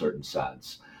adult in a certain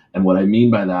sense. And what I mean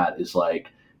by that is, like,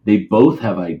 they both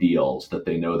have ideals that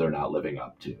they know they're not living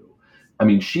up to. I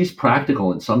mean, she's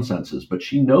practical in some senses, but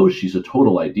she knows she's a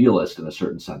total idealist in a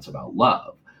certain sense about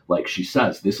love. Like, she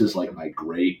says, this is, like, my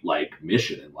great, like,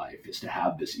 mission in life is to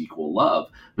have this equal love.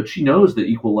 But she knows that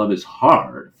equal love is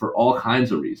hard for all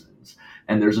kinds of reasons.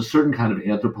 And there's a certain kind of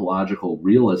anthropological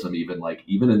realism,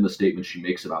 even in the statement she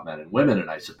makes about men and women. And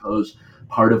I suppose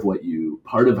part of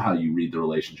how you read the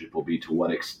relationship will be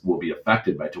will be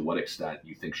affected by to what extent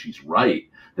you think she's right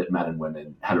that men and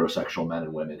women, heterosexual men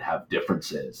and women, have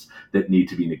differences that need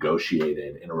to be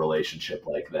negotiated in a relationship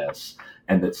like this,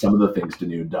 and that some of the things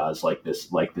Danoon does, like this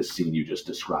scene you just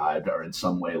described, are in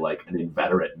some way like an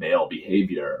inveterate male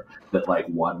behavior that, like,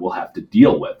 one will have to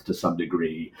deal with to some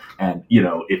degree. And, you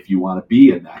know, if you want to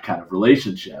be in that kind of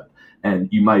relationship, and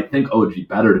you might think, oh, it'd be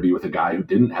better to be with a guy who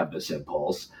didn't have this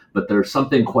impulse, but there's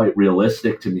something quite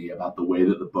realistic to me about the way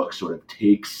that the book sort of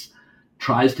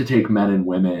tries to take men and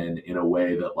women in a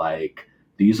way that, like,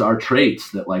 these are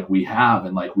traits that, like, we have,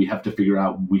 and, like, we have to figure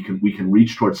out we can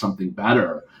reach towards something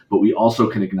better, but we also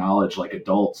can acknowledge, like,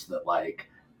 adults, that, like,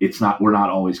 we're not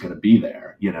always going to be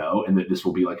there, you know, and that this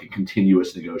will be, like, a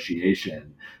continuous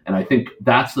negotiation. And I think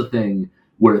that's the thing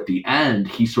where at the end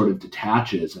he sort of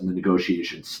detaches and the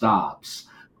negotiation stops.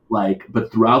 Like,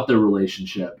 but throughout their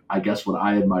relationship, I guess what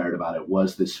I admired about it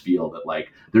was this feel that,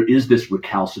 like, there is this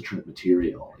recalcitrant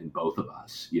material in both of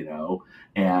us, you know,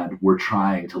 and we're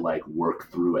trying to, like, work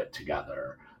through it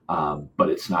together. But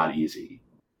it's not easy.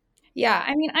 Yeah,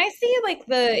 I mean, I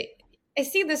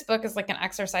see this book as like an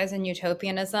exercise in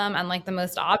utopianism, and like the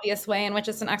most obvious way in which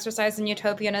it's an exercise in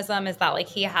utopianism is that like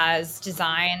he has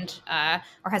designed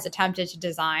or has attempted to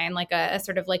design like a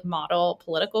sort of like model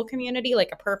political community, like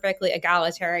a perfectly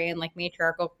egalitarian, like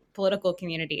matriarchal political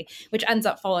community, which ends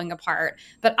up falling apart.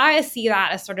 But I see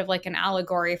that as sort of like an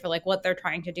allegory for like what they're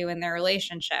trying to do in their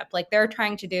relationship. Like they're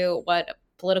trying to do what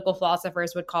political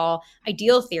philosophers would call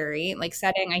ideal theory, like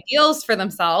setting ideals for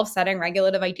themselves, setting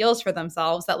regulative ideals for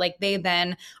themselves that like they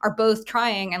then are both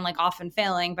trying and like often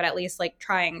failing, but at least like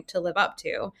trying to live up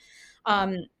to.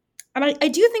 And I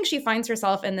do think she finds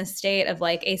herself in this state of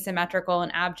like asymmetrical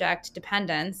and abject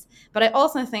dependence. But I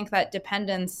also think that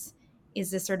dependence is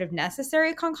this sort of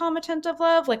necessary concomitant of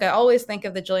love. Like I always think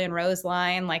of the Gillian Rose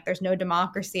line, like there's no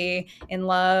democracy in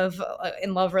love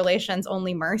relations,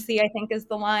 only mercy, I think is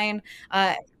the line.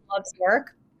 Love's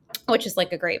work, which is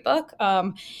like a great book.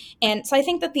 And so I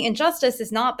think that the injustice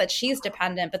is not that she's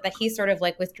dependent, but that he sort of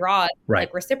like withdraws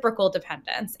like reciprocal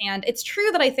dependence. And it's true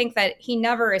that I think that he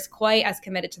never is quite as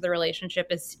committed to the relationship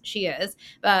as she is,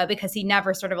 because he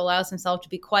never sort of allows himself to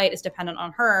be quite as dependent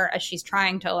on her as she's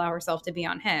trying to allow herself to be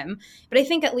on him. But I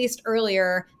think at least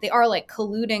earlier, they are like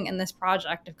colluding in this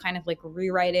project of kind of like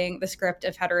rewriting the script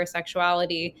of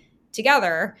heterosexuality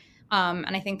together.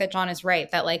 And I think that John is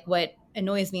right, that like what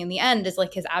annoys me in the end is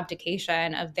like his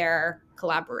abdication of their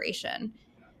collaboration.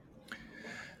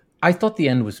 I thought the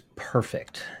end was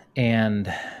perfect and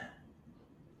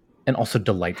also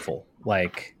delightful.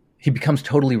 Like he becomes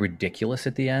totally ridiculous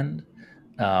at the end.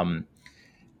 And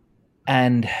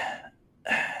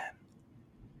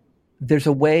there's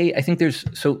a way, I think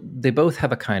so they both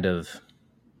have a kind of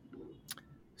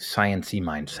science-y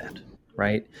mindset,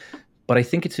 right? But I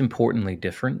think it's importantly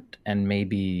different and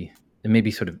maybe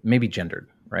gendered,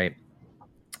 right?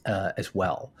 As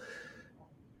well.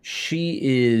 She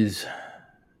is,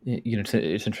 it's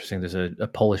interesting. There's a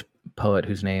Polish poet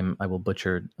whose name I will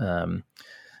butcher,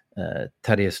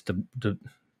 Tadeusz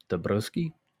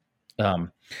Dabrowski.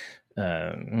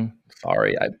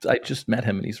 Sorry, I just met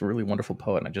him and he's a really wonderful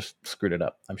poet and I just screwed it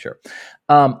up, I'm sure.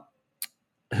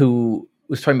 Who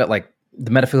was talking about like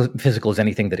the metaphysical is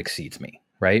anything that exceeds me,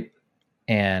 right?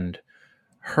 And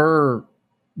her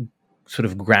sort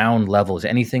of ground level is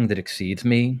anything that exceeds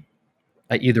me,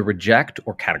 I either reject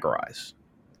or categorize.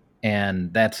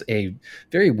 And that's a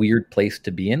very weird place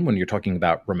to be in when you're talking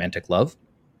about romantic love.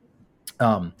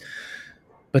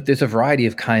 But there's a variety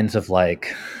of kinds of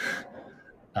like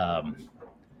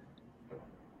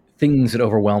things that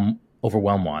overwhelm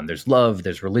one. There's love,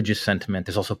 there's religious sentiment,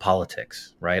 there's also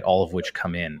politics, right? All of which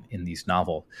come in these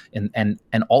novels. And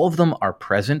all of them are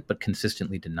present but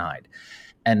consistently denied.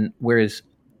 And whereas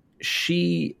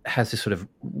she has this sort of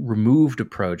removed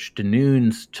approach,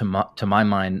 Danoon's, to my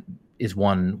mind, is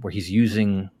one where he's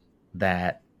using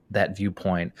that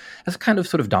viewpoint as a kind of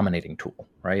sort of dominating tool,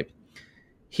 right?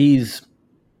 He's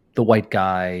the white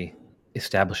guy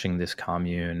establishing this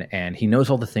commune, and he knows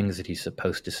all the things that he's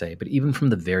supposed to say. But even from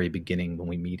the very beginning, when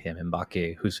we meet him,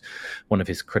 Mbake, who's one of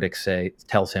his critics,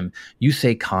 tells him, "You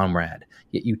say comrade,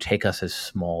 yet you take us as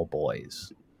small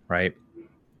boys," right?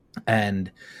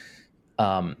 And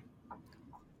Danoon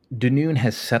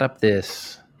has set up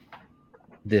this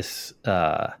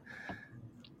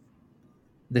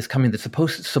commune that's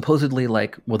supposedly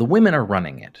like, well, the women are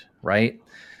running it, right?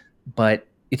 But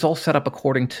it's all set up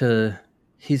according to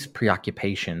his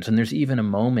preoccupations. And there's even a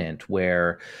moment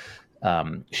where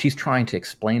she's trying to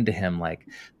explain to him, like,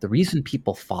 the reason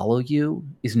people follow you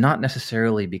is not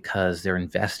necessarily because they're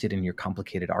invested in your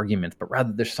complicated arguments, but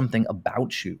rather there's something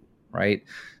about you, right?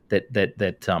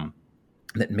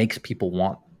 That makes people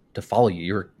want to follow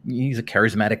you. He's a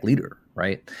charismatic leader,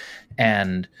 right?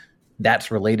 And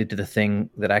that's related to the thing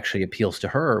that actually appeals to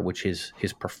her, which is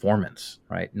his performance,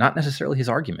 right? Not necessarily his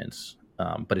arguments,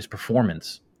 but his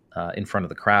performance in front of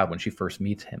the crowd when she first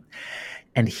meets him.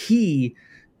 And he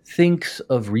thinks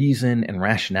of reason and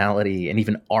rationality and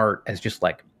even art as just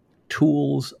like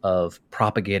tools of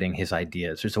propagating his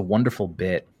ideas. There's a wonderful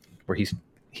bit where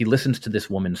he listens to this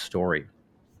woman's story,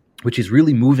 which is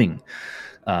really moving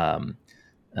to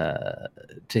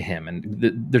him.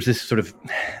 And there's this sort of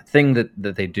thing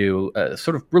that they do,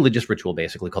 sort of religious ritual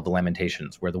basically, called the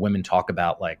Lamentations, where the women talk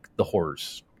about like the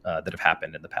horrors that have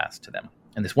happened in the past to them.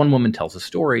 And this one woman tells a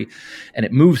story and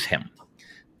it moves him,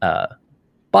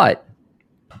 but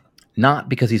not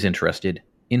because he's interested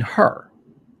in her.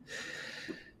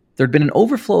 There'd been an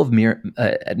overflow of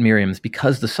at Miriam's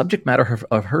because the subject matter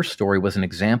of her story was an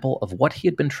example of what he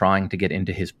had been trying to get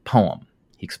into his poem.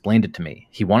 He explained it to me.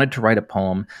 He wanted to write a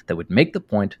poem that would make the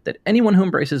point that anyone who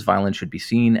embraces violence should be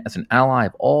seen as an ally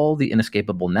of all the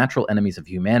inescapable natural enemies of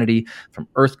humanity, from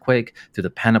earthquake through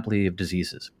the panoply of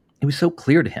diseases. It was so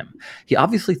clear to him. He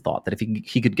obviously thought that if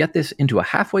he could get this into a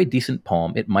halfway decent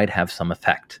poem, it might have some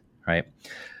effect, right?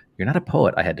 You're not a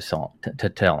poet, I had to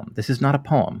tell him. This is not a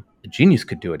poem. A genius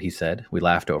could do it, he said. We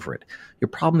laughed over it. Your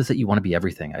problem is that you want to be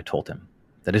everything, I told him.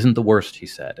 That isn't the worst, he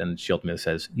said. And she ultimately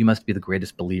says, you must be the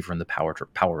greatest believer in the power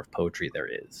of poetry there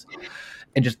is.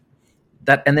 And just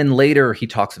that, and then later he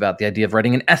talks about the idea of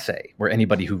writing an essay where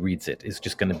anybody who reads it is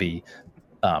just going to be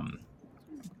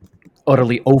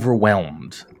utterly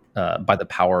overwhelmed by the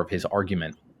power of his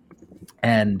argument.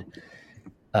 And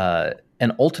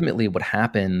ultimately what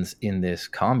happens in this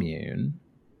commune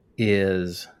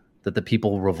is that the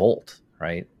people revolt,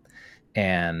 right?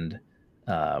 And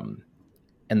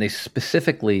they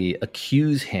specifically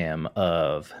accuse him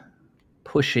of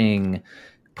pushing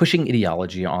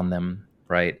ideology on them,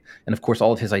 right? And of course,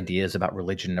 all of his ideas about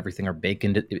religion and everything are baked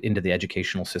into the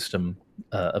educational system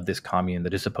of this commune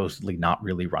that is supposedly not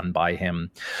really run by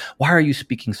him. Why are you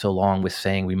speaking so long with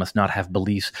saying we must not have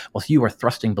beliefs, whilst you are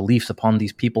thrusting beliefs upon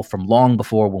these people from long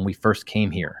before when we first came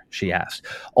here? She asked.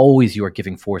 Always you are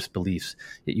giving forth beliefs,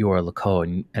 yet you are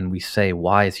Lako, and we say,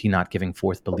 why is he not giving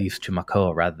forth beliefs to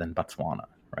Mako rather than Botswana,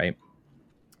 right?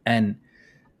 And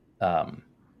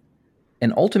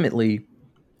ultimately,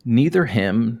 neither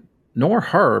him nor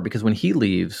her, because when he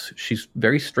leaves, she's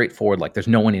very straightforward. Like, there's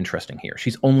no one interesting here.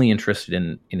 She's only interested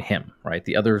in him, right?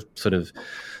 The other sort of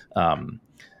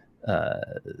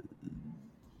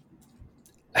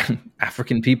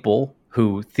African people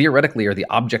who theoretically are the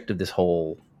object of this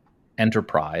whole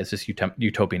enterprise, this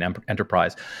utopian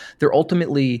enterprise, they're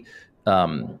ultimately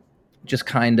just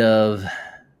kind of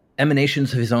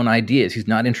emanations of his own ideas. He's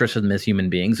not interested in them as human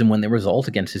beings, and when they result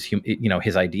against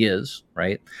his ideas,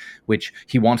 right, which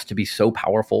he wants to be so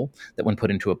powerful that when put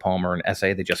into a poem or an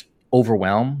essay, they just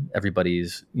overwhelm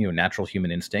everybody's natural human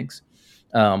instincts.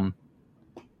 That's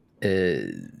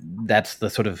the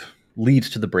sort of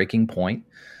leads to the breaking point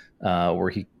where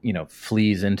he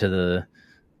flees into the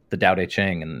Tao Te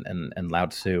Ching and Lao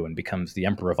Tzu and becomes the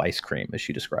emperor of ice cream, as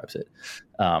she describes it.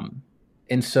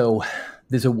 And so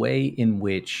there's a way in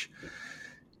which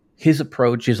his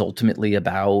approach is ultimately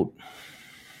about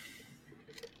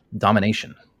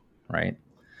domination, right?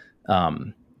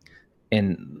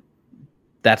 And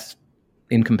that's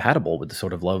incompatible with the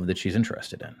sort of love that she's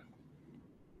interested in.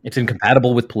 It's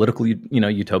incompatible with political,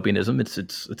 utopianism.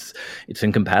 It's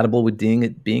incompatible with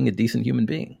being a decent human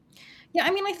being. Yeah,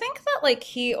 I mean, I think that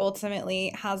he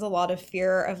ultimately has a lot of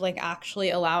fear of actually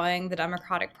allowing the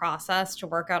democratic process to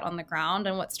work out on the ground.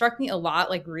 And what struck me a lot,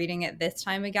 reading it this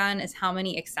time again, is how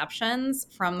many exceptions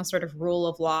from the sort of rule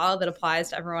of law that applies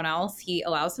to everyone else he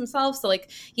allows himself. So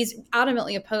he's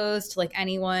adamantly opposed to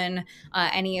anyone,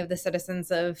 any of the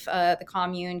citizens of the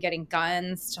commune getting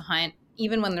guns to hunt,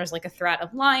 even when there's a threat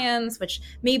of lions, which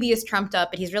maybe is trumped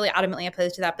up, but he's really adamantly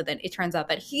opposed to that. But then it turns out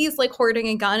that he's hoarding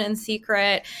a gun in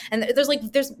secret. And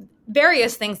there's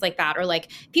various things like that. Or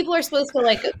people are supposed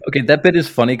to Okay, that bit is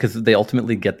funny because they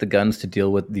ultimately get the guns to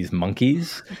deal with these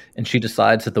monkeys. And she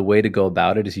decides that the way to go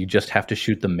about it is you just have to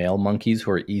shoot the male monkeys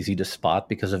who are easy to spot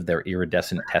because of their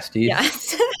iridescent testes.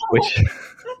 Yes. Which...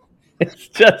 It's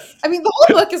just... I mean, the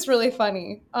whole book is really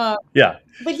funny. Yeah.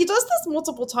 But he does this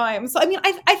multiple times. So, I mean,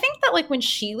 I think that, when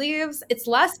she leaves, it's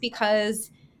less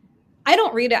because... I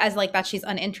don't read it as, that she's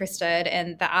uninterested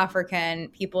in the African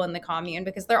people in the commune,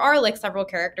 because there are, several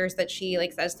characters that she,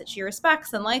 says that she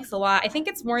respects and likes a lot. I think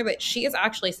it's more that she is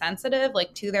actually sensitive,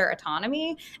 to their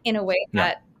autonomy in a way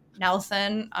that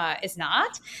Nelson is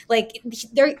not.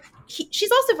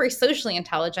 She's also very socially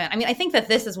intelligent. I mean, I think that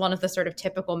this is one of the sort of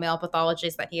typical male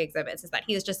pathologies that he exhibits, is that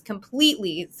he is just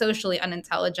completely socially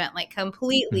unintelligent,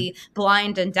 completely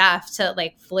blind and deaf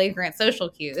to flagrant social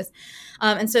cues.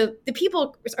 And so the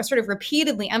people are sort of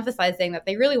repeatedly emphasizing that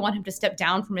they really want him to step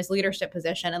down from his leadership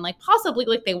position, and possibly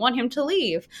they want him to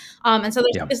leave. And so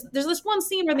there's this one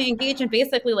scene where they engage in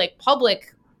basically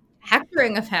public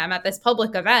hectoring of him at this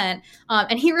public event,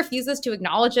 and he refuses to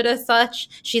acknowledge it as such.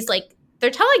 She's they're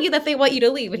telling you that they want you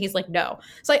to leave, and he's no.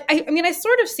 So I mean, I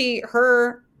sort of see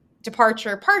her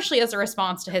departure partially as a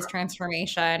response to his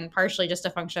transformation, partially just a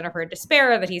function of her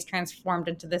despair that he's transformed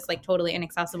into this totally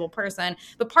inaccessible person,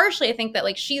 but partially I think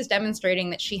that she's demonstrating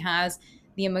that she has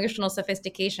the emotional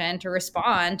sophistication to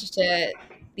respond to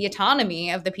the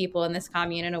autonomy of the people in this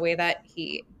commune in a way that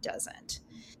he doesn't.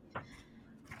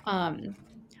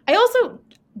 I also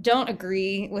don't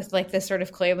agree with this sort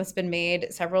of claim that's been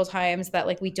made several times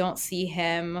that we don't see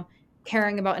him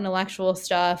caring about intellectual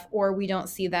stuff, or we don't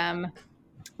see them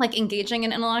like engaging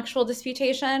in intellectual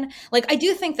disputation. Like I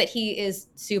do think that he is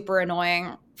super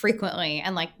annoying frequently,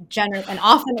 and like and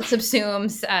often it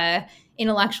subsumes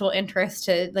intellectual interest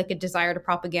to like a desire to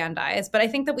propagandize. But I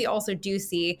think that we also do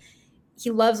see he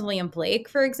loves William Blake,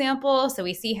 for example. So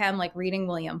we see him like reading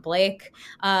William Blake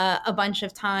a bunch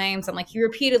of times, and like he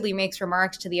repeatedly makes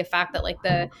remarks to the effect that like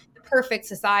the perfect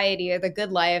society or the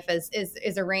good life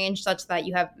is arranged such that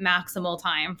you have maximal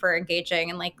time for engaging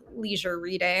in like leisure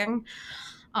reading.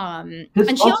 And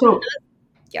she also,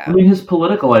 yeah. I mean, his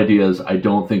political ideas, I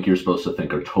don't think you're supposed to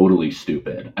think are totally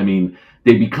stupid. I mean,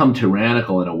 they become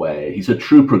tyrannical in a way. He's a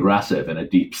true progressive in a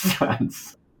deep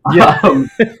sense. Yeah.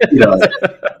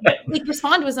 Like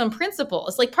respond to his own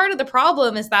principles. Like part of the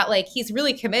problem is that like he's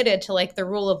really committed to like the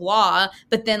rule of law,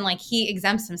 but then like he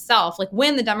exempts himself. Like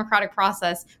when the democratic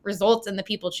process results in the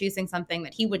people choosing something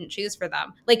that he wouldn't choose for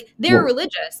them, like they're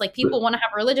religious. Like people want to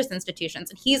have religious institutions,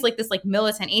 and he's like this like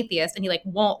militant atheist, and he like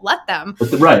won't let them.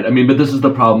 Right. I mean, but this is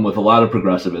the problem with a lot of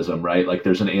progressivism, right? Like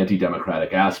there's an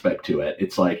anti-democratic aspect to it.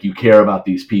 It's like you care about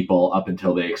these people up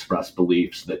until they express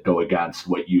beliefs that go against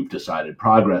what you've decided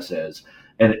progress is.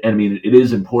 And I mean, it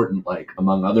is important, like,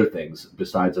 among other things,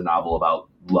 besides a novel about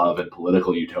love and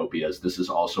political utopias, this is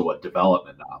also a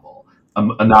development novel,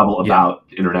 a novel about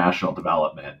international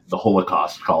development, the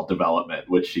Holocaust called Development,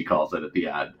 which she calls it at the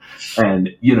end. And,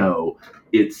 you know,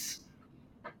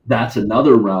 that's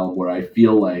another realm where I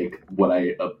feel like what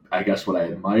I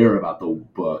admire about the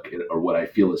book, or what I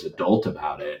feel is adult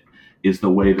about it, is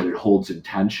the way that it holds in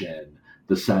tension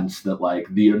the sense that like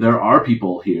there are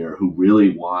people here who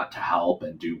really want to help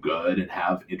and do good and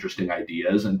have interesting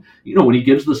ideas. And, you know, when he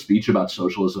gives the speech about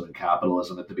socialism and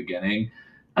capitalism at the beginning,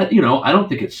 I don't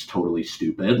think it's totally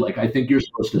stupid. Like, I think you're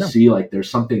supposed to see like there's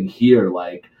something here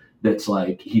like that's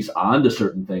like he's on to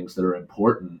certain things that are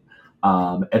important.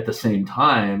 At the same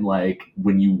time, like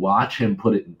when you watch him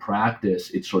put it in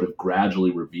practice, it sort of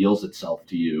gradually reveals itself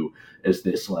to you as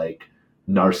this like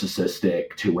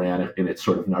narcissistic, tyrannic in its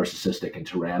sort of narcissistic and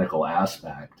tyrannical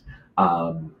aspect.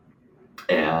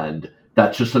 And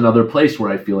that's just another place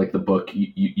where I feel like the book,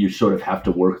 you sort of have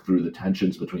to work through the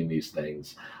tensions between these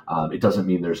things. It doesn't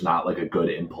mean there's not like a good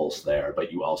impulse there,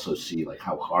 but you also see like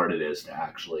how hard it is to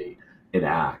actually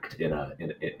enact in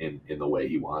the way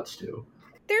he wants to.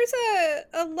 There's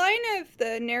a line of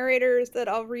the narrators that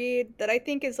I'll read that I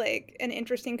think is like an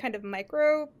interesting kind of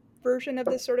micro version of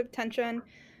this sort of tension.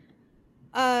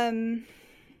 And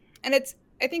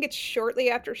I think it's shortly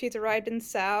after she's arrived in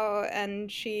Sao, and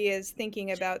she is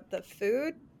thinking about the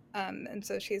food. And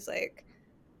so she's like,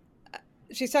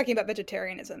 she's talking about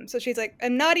vegetarianism. So she's like,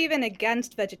 I'm not even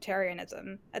against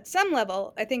vegetarianism. At some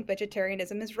level, I think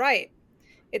vegetarianism is right.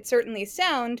 It's certainly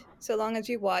sound, so long as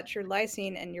you watch your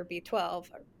lysine and your B12.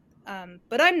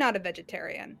 But I'm not a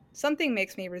vegetarian. Something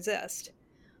makes me resist.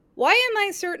 Why am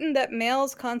I certain that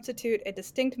males constitute a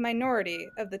distinct minority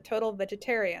of the total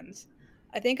vegetarians?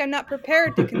 I think I'm not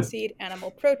prepared to concede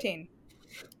animal protein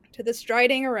to the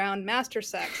striding around master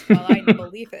sex while I nibble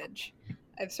leafage.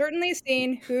 I've certainly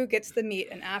seen who gets the meat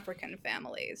in African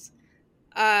families.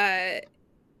 This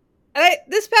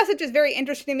passage is very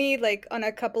interesting to me, like on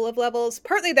a couple of levels.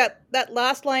 Partly that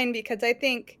last line, because I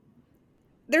think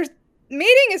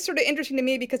mating is sort of interesting to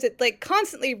me because it's like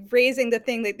constantly raising the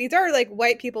thing that these are like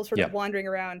white people sort of wandering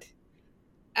around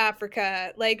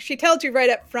Africa. Like she tells you right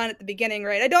up front at the beginning,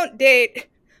 right? I don't date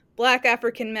black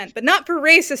African men, but not for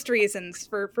racist reasons,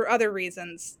 for other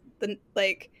reasons. And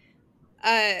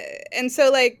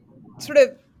so like sort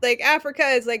of like Africa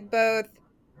is like both,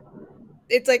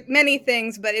 it's like many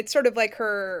things, but it's sort of like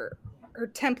her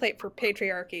template for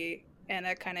patriarchy in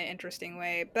a kind of interesting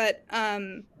way. But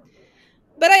I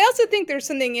also think there's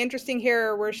something interesting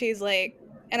here where she's like,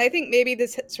 and I think maybe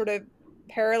this sort of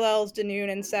parallels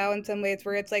Danoon and Sao in some ways,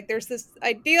 where it's like there's this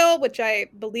ideal which I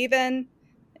believe in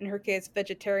her case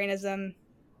vegetarianism,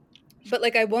 but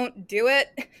like I won't do it,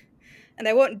 and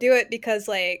I won't do it because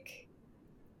like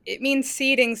it means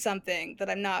ceding something that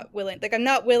I'm not willing. Like I'm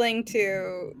not willing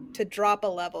to drop a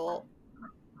level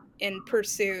in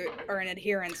pursuit or in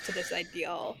adherence to this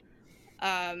ideal,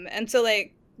 and so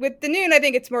like. With Danoon, I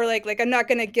think it's more like I'm not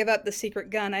going to give up the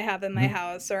secret gun I have in my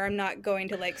house, or I'm not going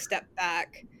to like step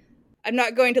back. I'm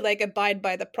not going to like abide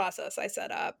by the process I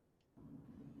set up.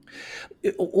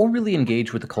 Or really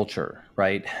engage with the culture,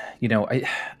 right? You know, I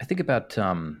think about, you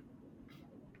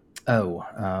know,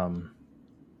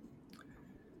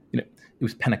 it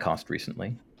was Pentecost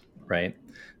recently, right?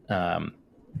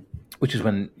 Which is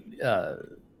when the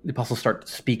apostles start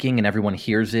speaking and everyone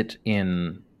hears it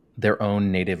in their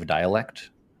own native dialect.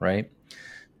 Right.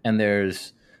 And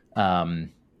there's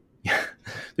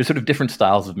there's sort of different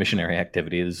styles of missionary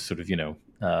activity. There's sort of,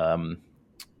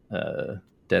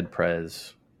 dead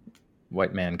prez,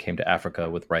 white man came to Africa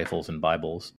with rifles and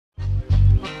Bibles.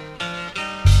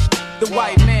 The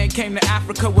white man came to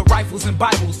Africa with rifles and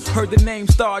Bibles. Heard the name,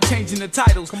 start changing the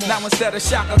titles. Now instead of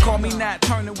Shaka, call me Nat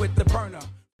Turner with the burner.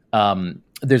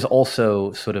 There's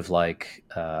also sort of like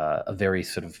a very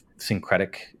sort of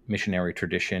syncretic missionary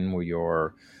tradition where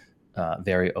you're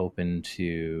very open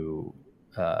to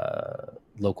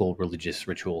local religious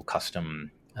ritual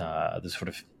custom. The sort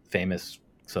of famous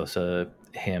Xhosa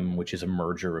hymn, which is a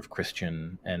merger of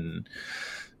Christian and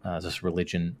this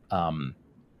religion, kind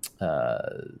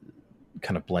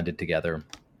of blended together.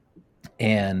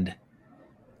 And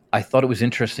I thought it was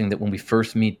interesting that when we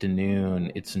first meet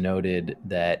Danoon, it's noted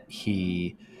that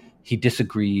he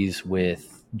disagrees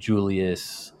with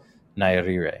Julius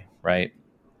Nyerere, right?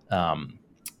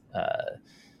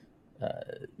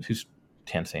 Who's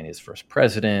Tanzania's first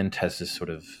president, has this sort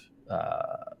of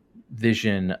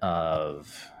vision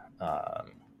of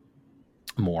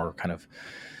more kind of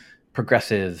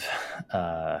progressive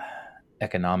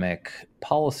economic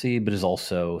policy, but is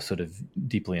also sort of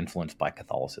deeply influenced by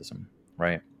Catholicism,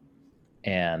 right?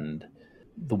 And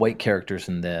the white characters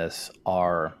in this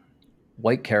are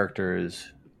white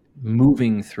characters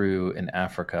moving through an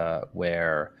Africa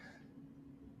where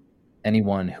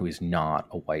anyone who is not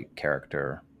a white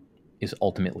character is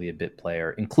ultimately a bit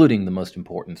player, including the most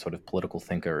important sort of political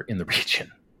thinker in the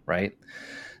region, right?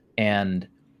 And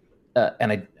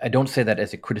I don't say that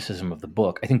as a criticism of the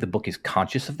book. I think the book is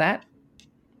conscious of that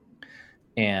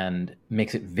and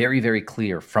makes it very, very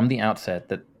clear from the outset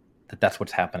that that's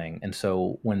what's happening. And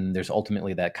so when there's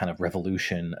ultimately that kind of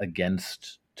revolution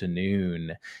against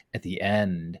Danoon at the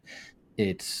end,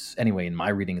 it's, anyway, in my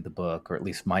reading of the book, or at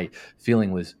least my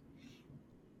feeling was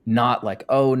not like,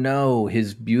 oh no,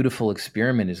 his beautiful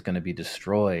experiment is going to be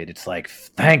destroyed. It's like,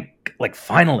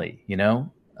 finally,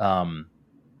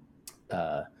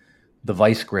 the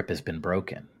vice grip has been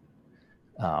broken.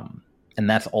 And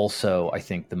that's also, I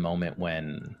think, the moment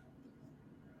when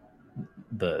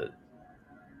the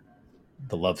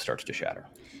love starts to shatter.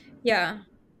 Yeah.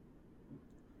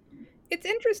 It's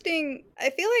interesting. I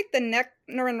feel like the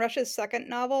Norman Rush's second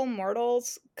novel,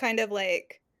 Mortals, kind of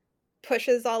like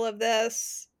pushes all of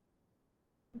this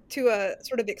to a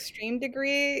sort of extreme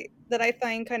degree that I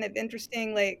find kind of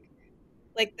interesting. Like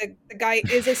the guy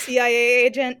is a CIA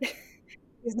agent.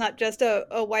 He's not just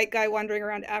a white guy wandering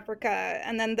around Africa.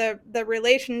 And then the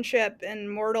relationship in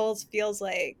Mortals feels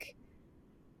like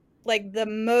the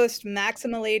most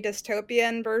maximally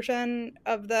dystopian version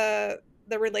of the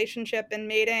relationship in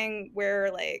Mating,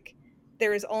 where like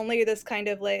there is only this kind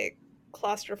of like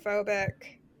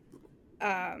claustrophobic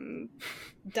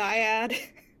dyad.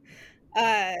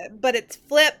 But it's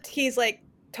flipped. He's like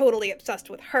totally obsessed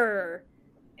with her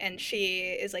and she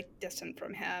is like distant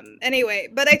from him. Anyway,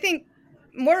 but I think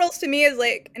Mortals to me is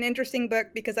like an interesting book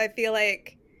because I feel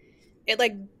like it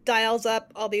like dials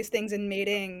up all these things in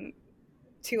Mating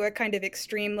to a kind of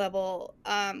extreme level,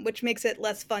 which makes it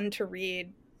less fun to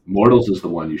read. Mortals is the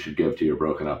one you should give to your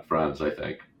broken up friends, I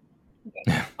think.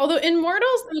 Although in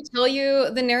Mortals, they tell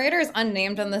you the narrator is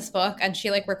unnamed in this book, and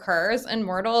she like recurs in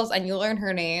Mortals, and you learn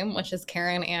her name, which is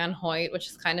Karen Ann Hoyt, which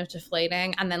is kind of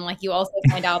deflating. And then like you also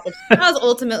find out that she has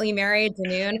ultimately married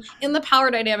Danoon. And the power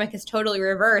dynamic is totally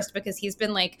reversed because he's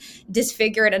been like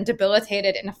disfigured and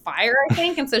debilitated in a fire, I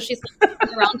think. And so she's like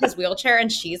around his wheelchair,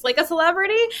 and she's like a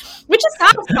celebrity, which is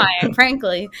satisfying,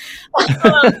 frankly.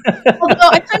 Although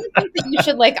I kind of think that you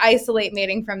should like isolate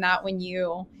Mating from that when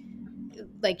you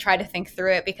like try to think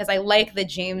through it, because I like the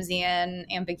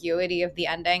Jamesian ambiguity of the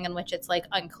ending in which it's like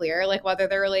unclear like whether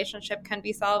their relationship can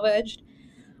be salvaged.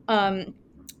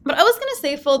 But I was going to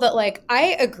say, Phil, that like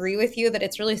I agree with you that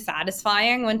it's really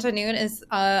satisfying when Danoon is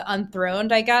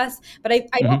unthroned, I guess. But I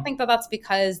don't think that that's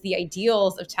because the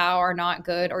ideals of Tao are not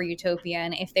good or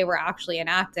utopian if they were actually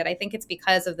enacted. I think it's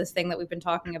because of this thing that we've been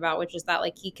talking about, which is that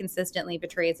like he consistently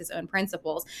betrays his own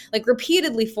principles, like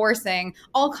repeatedly forcing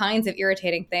all kinds of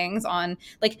irritating things on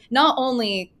like not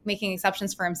only making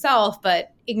exceptions for himself,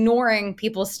 but ignoring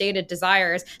people's stated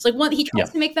desires. So like he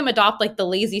tries to make them adopt like the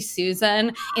lazy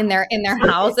Susan in their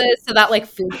houses so that like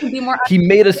food can be more. He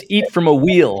made us eat from a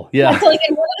wheel. Yeah. So like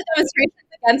in one of the demonstrations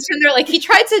against him, they're like, he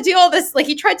tried to do all this, like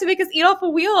he tried to make us eat off a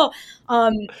wheel.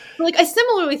 Like I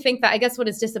similarly think that I guess what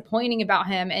is disappointing about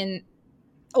him, and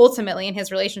ultimately in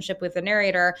his relationship with the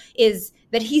narrator is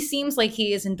that he seems like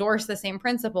he has endorsed the same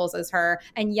principles as her,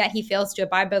 and yet he fails to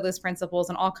abide by those principles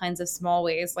in all kinds of small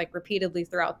ways, like repeatedly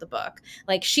throughout the book.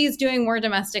 Like she's doing more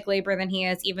domestic labor than he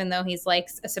is, even though he's like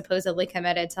supposedly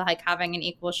committed to like having an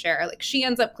equal share. Like she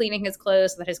ends up cleaning his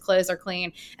clothes so that his clothes are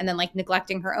clean, and then like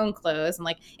neglecting her own clothes, and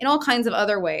like in all kinds of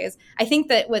other ways. I think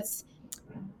that what's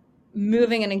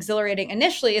moving and exhilarating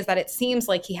initially is that it seems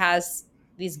like he has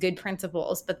these good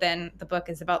principles, but then the book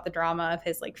is about the drama of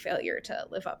his like failure to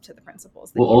live up to the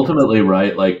principles. Well, ultimately,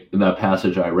 right, like in that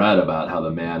passage I read about how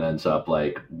the man ends up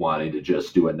like wanting to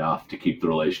just do enough to keep the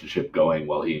relationship going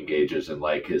while he engages in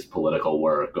like his political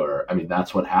work, or I mean,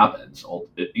 that's what happens,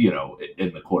 you know,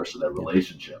 in the course of their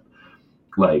relationship.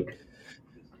 Like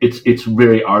it's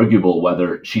very arguable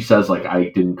whether she says like I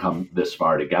didn't come this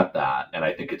far to get that, and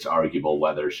I think it's arguable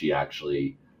whether she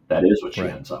actually that is what she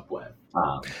ends up with.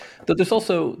 But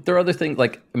there are other things,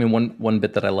 like, I mean, one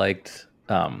bit that I liked,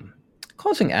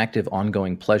 causing active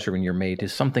ongoing pleasure in your mate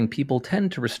is something people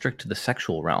tend to restrict to the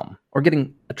sexual realm, or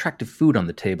getting attractive food on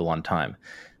the table on time.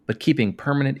 But keeping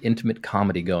permanent intimate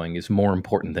comedy going is more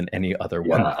important than any other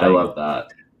one thing. I love that.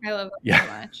 I love that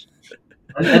so much.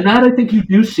 And that I think you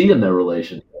do see in their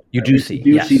relationship. You do see,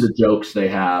 you see the jokes they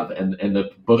have, and the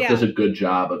book does a good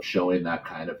job of showing that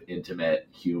kind of intimate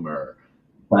humor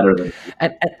better than.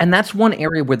 And that's one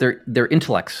area where their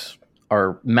intellects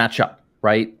are match up,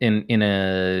 right?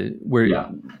 Where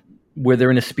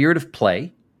they're in a spirit of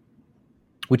play,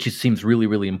 which seems really,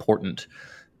 really important,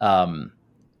 and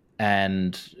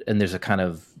there's a kind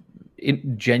of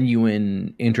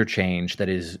genuine interchange that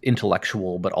is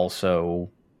intellectual, but also,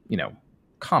 you know,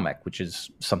 comic, which is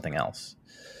something else.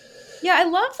 Yeah, I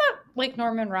love that, like,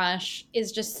 Norman Rush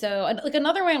is just so, like,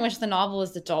 another way in which the novel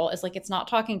is adult is, like, it's not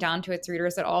talking down to its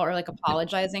readers at all, or, like,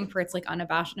 apologizing for its, like,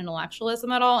 unabashed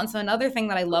intellectualism at all. And so another thing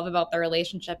that I love about their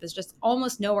relationship is just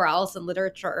almost nowhere else in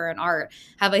literature or in art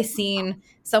have I seen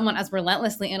someone as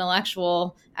relentlessly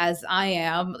intellectual as I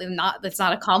am. That's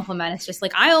not a compliment. It's just,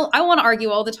 like, I want to argue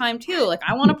all the time, too. Like,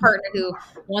 I want a partner who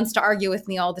wants to argue with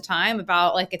me all the time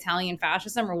about, like, Italian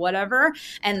fascism or whatever.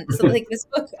 And so, like, this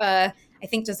book, I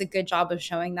think does a good job of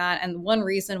showing that. And one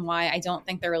reason why I don't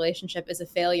think their relationship is a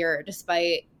failure,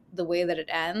 despite the way that it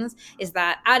ends, is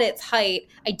that at its height,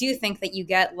 I do think that you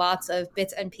get lots of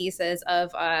bits and pieces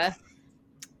of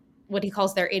what he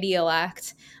calls their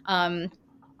idiolect,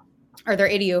 or their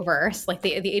idioverse, like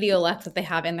the idiolect that they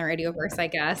have in their idioverse, I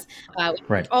guess.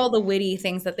 Right. All the witty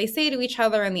things that they say to each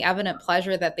other and the evident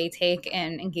pleasure that they take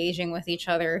in engaging with each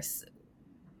other's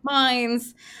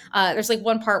minds. There's like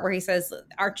one part where he says,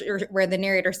 where the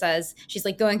narrator says, she's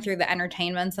like going through the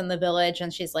entertainments in the village,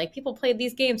 and she's like, people played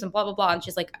these games and blah blah blah, and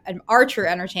she's like, our true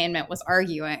entertainment was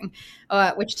arguing,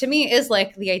 which to me is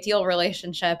like the ideal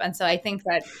relationship. And so I think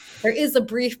that there is a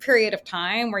brief period of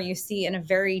time where you see in a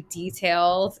very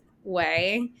detailed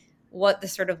way what the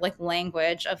sort of like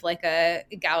language of like a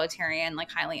egalitarian, like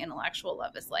highly intellectual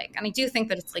love is like. And I do think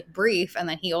that it's like brief and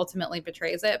that he ultimately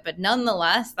betrays it, but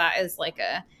nonetheless, that is like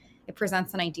it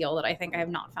presents an ideal that I think I have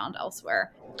not found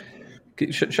elsewhere.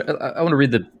 I want to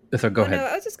read go ahead. No,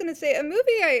 I was just going to say a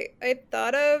movie I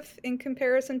thought of in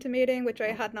comparison to Mating, which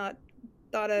I had not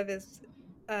thought of, is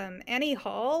Annie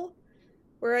Hall,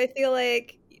 where I feel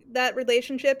like that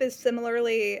relationship is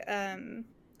similarly,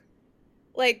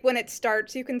 like when it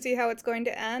starts, you can see how it's going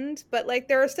to end, but like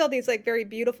there are still these like very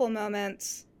beautiful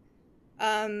moments,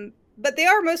 but they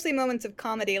are mostly moments of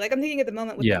comedy. Like I'm thinking of the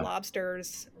moment with the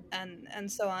lobsters and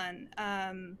so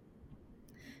on,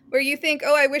 where you think,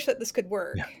 oh, I wish that this could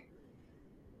work,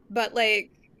 but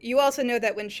like you also know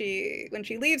that when she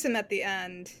leaves him at the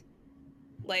end,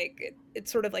 like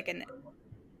it's sort of like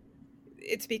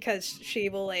it's because she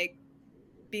will like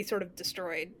be sort of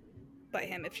destroyed by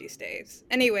him if she stays.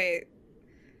 Anyway,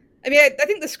 I mean, I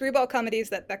think the screwball comedies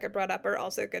that Becca brought up are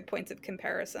also good points of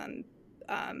comparison.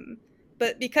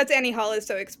 But because Annie Hall is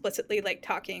so explicitly like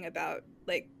talking about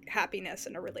like happiness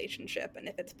in a relationship and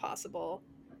if it's possible.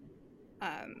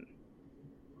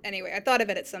 Anyway, I thought of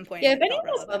it at some point. Yeah, if anyone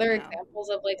has other examples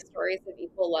of like stories of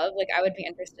equal love, like I would be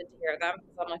interested to hear them,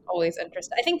 because I'm like always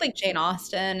interested. I think like Jane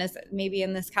Austen is maybe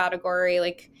in this category,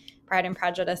 like Pride and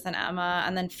Prejudice and Emma,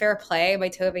 and then Fair Play by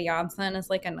Tove Jansson is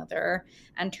like another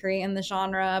entry in the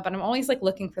genre. But I'm always like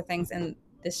looking for things in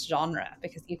this genre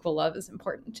because equal love is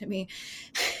important to me.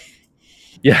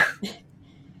 Yeah.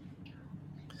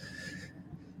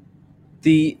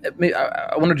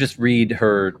 I want to just read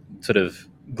her sort of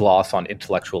gloss on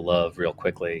intellectual love real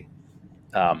quickly.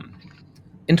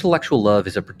 Intellectual love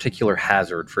is a particular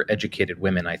hazard for educated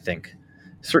women, I think.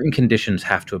 Certain conditions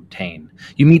have to obtain.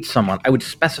 You meet someone, I would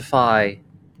specify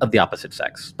of the opposite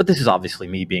sex, but this is obviously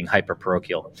me being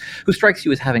hyper-parochial, who strikes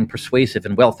you as having persuasive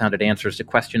and well-founded answers to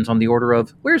questions on the order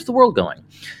of, where's the world going?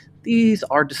 These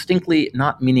are distinctly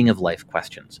not meaning-of-life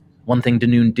questions. One thing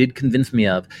Danoon did convince me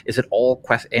of is that all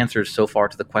answers so far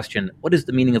to the question, what is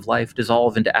the meaning of life,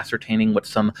 dissolve into ascertaining what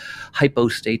some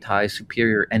hypostatized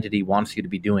superior entity wants you to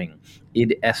be doing.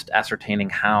 Id est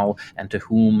ascertaining how and to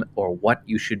whom or what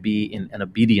you should be in an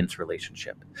obedience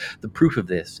relationship. The proof of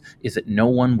this is that no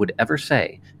one would ever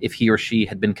say, if he or she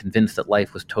had been convinced that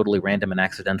life was totally random and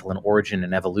accidental in origin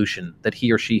and evolution, that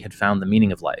he or she had found the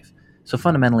meaning of life. So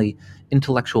fundamentally,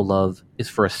 intellectual love is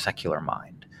for a secular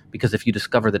mind. Because if you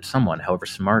discover that someone, however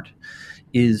smart,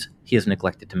 is, he has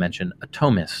neglected to mention, a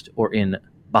Thomist, or in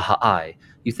Baha'i,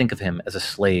 you think of him as a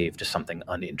slave to something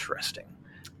uninteresting.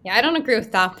 Yeah, I don't agree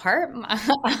with that part.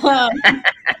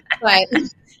 But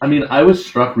I mean, I was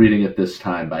struck reading it this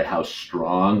time by how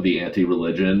strong the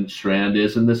anti-religion strand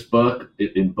is in this book,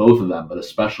 in both of them, but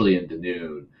especially in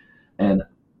Danoon. And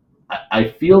I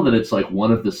feel that it's like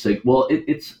one of the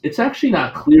it's actually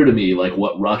not clear to me like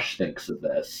what Rush thinks of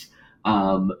this.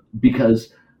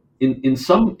 Because in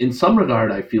some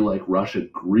regard, I feel like Rush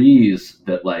agrees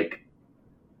that like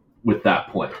with that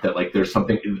point that like there's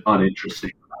something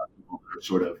uninteresting about people that are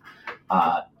sort of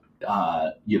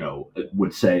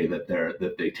would say that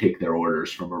they take their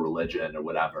orders from a religion or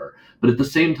whatever. But at the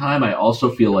same time, I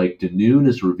also feel like Danoon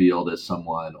is revealed as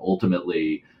someone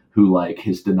ultimately who like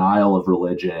his denial of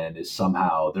religion is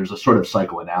somehow, there's a sort of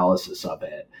psychoanalysis of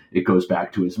it. It goes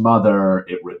back to his mother.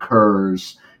 It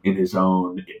recurs in his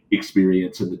own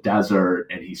experience in the desert,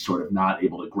 and he's sort of not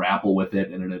able to grapple with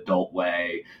it in an adult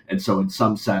way. And so in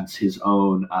some sense, his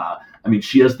own,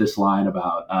 she has this line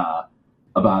about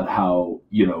how,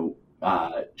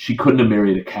 she couldn't have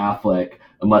married a Catholic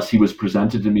unless he was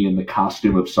presented to me in the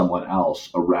costume of someone else,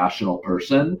 a rational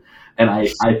person. And I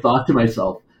thought to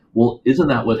myself, well, isn't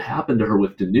that what happened to her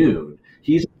with Danoon?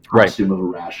 He's the costume of a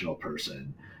rational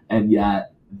person. And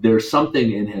yet there's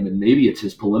something in him, and maybe it's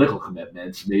his political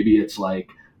commitments, maybe it's like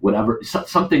whatever,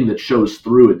 something that shows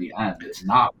through in the end. It's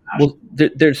not rational. Well,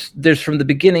 there's from the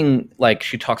beginning, like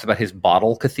she talks about his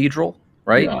bottle cathedral,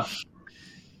 right? Yeah.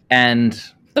 And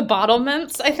the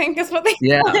bottlements, I think, is what they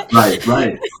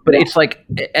right. But it's like,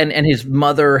 and his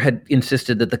mother had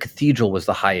insisted that the cathedral was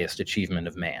the highest achievement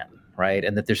of man, right?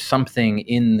 And that there's something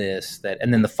in this that,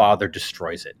 and then the father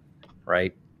destroys it,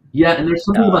 right? Yeah, and there's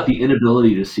something about the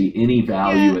inability to see any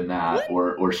value in that,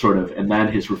 or sort of, and then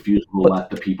his refusal to let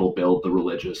the people build the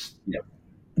religious. Yeah.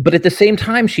 But at the same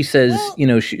time, she says,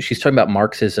 she's talking about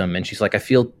Marxism, and she's like, I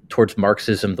feel towards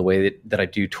Marxism the way that I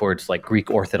do towards like Greek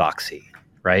Orthodoxy,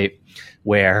 right?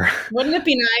 Where wouldn't it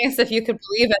be nice if you could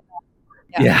believe it?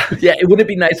 Yeah. Wouldn't it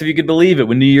be nice if you could believe it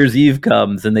when New Year's Eve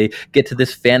comes and they get to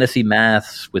this fantasy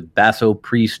mass with basso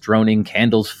priest droning,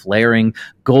 candles flaring,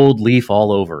 gold leaf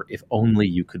all over. If only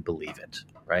you could believe it,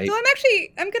 right? So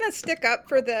I'm going to stick up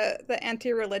for the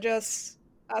anti-religious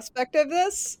aspect of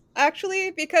this,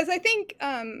 actually, because I think,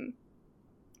 and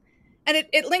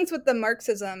it links with the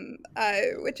Marxism,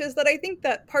 which is that I think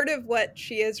that part of what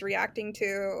she is reacting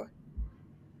to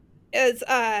is,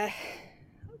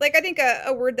 like, I think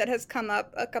a word that has come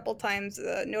up a couple times,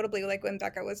 notably like when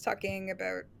Becca was talking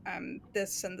about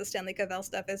this and the Stanley Cavell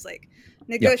stuff, is like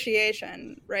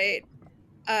negotiation, right?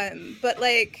 But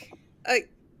like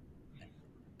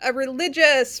a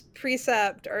religious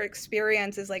precept or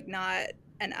experience is like not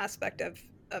an aspect of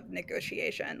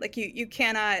negotiation. Like you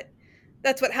cannot.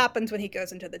 That's what happens when he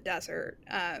goes into the desert.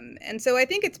 And so I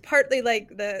think it's partly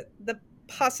like the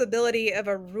possibility of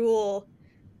a rule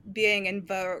being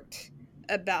invoked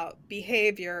about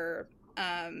behavior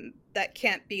that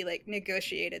can't be like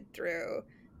negotiated through,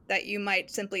 that you might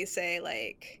simply say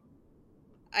like,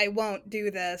 I won't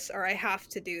do this, or I have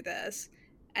to do this,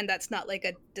 and that's not like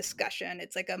a discussion.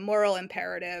 It's like a moral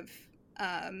imperative,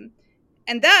 and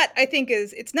that I think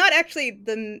it's not actually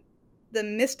the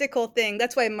mystical thing.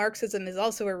 That's why Marxism is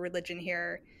also a religion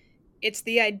here. It's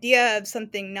the idea of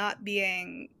something not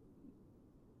being,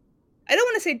 I don't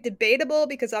want to say debatable,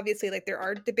 because obviously like there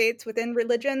are debates within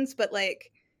religions, but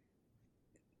like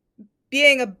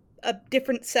being a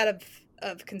different set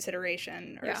of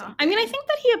consideration or something. I mean, I think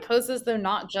that he opposes, though,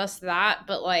 not just that,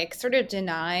 but like sort of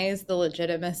denies the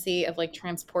legitimacy of like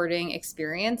transporting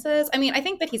experiences. I mean, I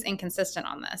think that he's inconsistent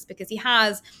on this, because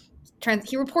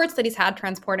he reports that he's had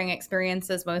transporting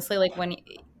experiences mostly like when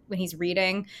he's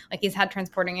reading, like he's had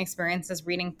transporting experiences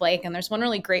reading Blake. And there's one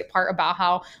really great part about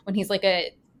how when he's like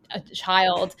a a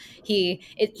child, he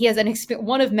has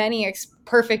one of many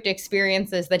perfect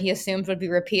experiences that he assumed would be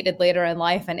repeated later in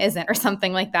life and isn't, or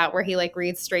something like that, where he like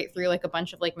reads straight through like a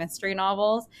bunch of like mystery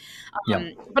novels.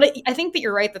 But I think that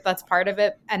you're right that that's part of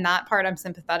it, and that part I'm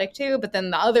sympathetic to. But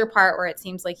then the other part where it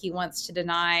seems like he wants to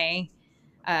deny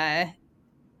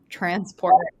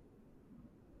transport.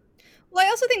 Well, I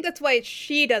also think that's why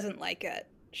she doesn't like it.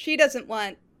 She doesn't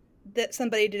want that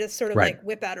somebody to just sort of like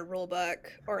whip out a rule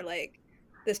book or like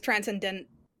this transcendent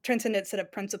set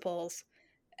of principles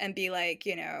and be like,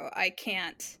 you know, I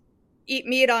can't eat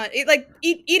meat on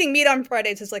eating meat on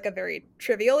Fridays is like a very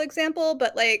trivial example,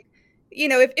 but like, you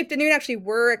know, if Danoon actually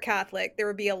were a Catholic, there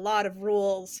would be a lot of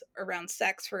rules around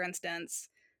sex, for instance,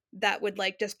 that would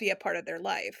like just be a part of their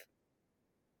life.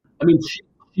 I mean,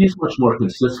 she's much more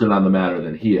consistent on the matter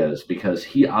than he is, because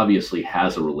he obviously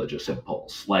has a religious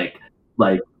impulse, like,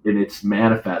 and it's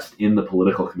manifest in the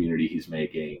political community he's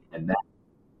making, and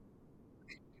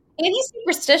he's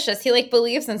superstitious. He like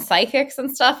believes in psychics and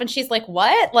stuff, and she's like,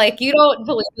 "What? Like, you don't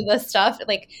believe in this stuff?"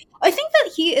 Like, I think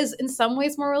that he is in some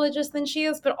ways more religious than she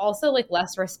is, but also like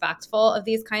less respectful of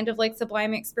these kind of like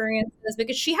sublime experiences,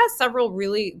 because she has several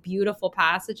really beautiful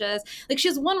passages. Like, she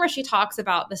has one where she talks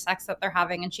about the sex that they're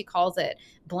having, and she calls it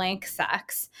blank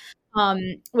sex.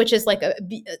 Which is like a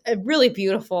really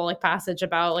beautiful like passage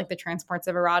about like the transports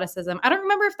of eroticism. I don't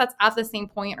remember if that's at the same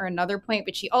point or another point,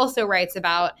 but she also writes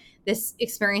about this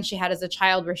experience she had as a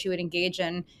child where she would engage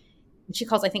in, she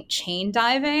calls, I think, chain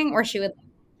diving, where she would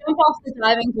jump off the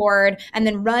diving board and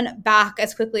then run back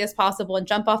as quickly as possible and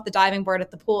jump off the diving board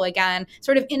at the pool again,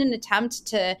 sort of in an attempt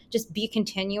to just be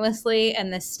continuously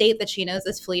in the state that she knows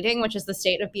is fleeting, which is the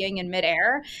state of being in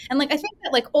midair. And like, I think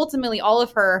that like ultimately all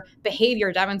of her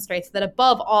behavior demonstrates that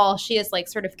above all, she is like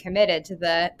sort of committed to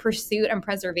the pursuit and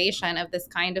preservation of this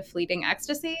kind of fleeting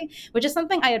ecstasy, which is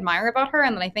something I admire about her,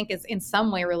 and that I think is in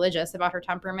some way religious about her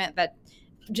temperament. That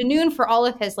Danoon, for all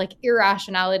of his like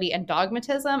irrationality and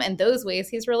dogmatism, in those ways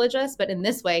he's religious, but in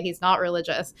this way he's not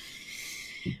religious.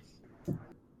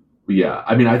 Yeah,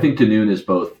 I mean, I think Danoon is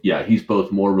both. Yeah, he's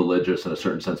both more religious in a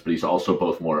certain sense, but he's also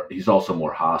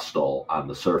more hostile on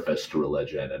the surface to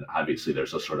religion. And obviously,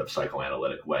 there's a sort of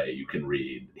psychoanalytic way you can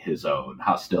read his own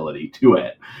hostility to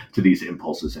it, to these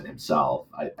impulses in himself.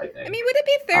 I think. I mean, would it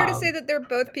be fair to say that they're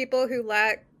both people who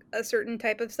lack a certain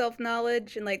type of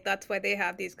self-knowledge, and like that's why they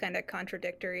have these kind of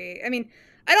contradictory, I mean,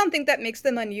 I don't think that makes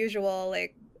them unusual.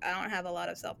 Like, I don't have a lot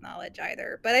of self-knowledge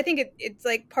either, but I think it's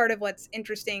like part of what's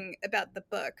interesting about the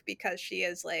book, because she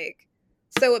is like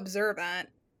so observant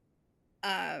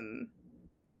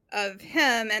of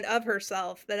him and of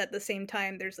herself, that at the same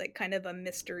time there's like kind of a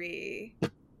mystery.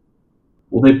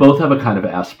 Well, they both have a kind of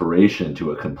aspiration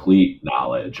to a complete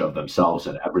knowledge of themselves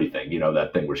and everything. You know,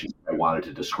 that thing where I wanted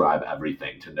to describe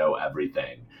everything, to know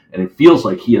everything. And it feels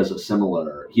like he has a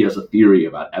theory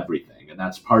about everything. And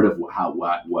that's part of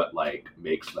what like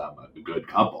makes them a good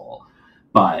couple.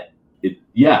 But it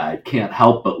can't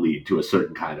help but lead to a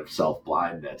certain kind of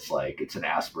self-blindness. Like, it's an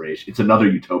aspiration. It's another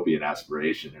utopian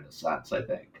aspiration in a sense, I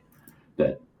think,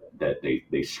 that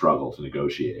they struggle to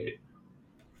negotiate.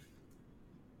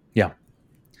 Yeah.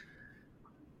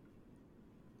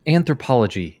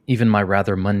 Anthropology, even my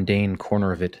rather mundane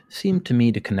corner of it, seemed to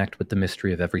me to connect with the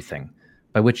mystery of everything,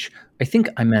 by which I think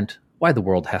I meant why the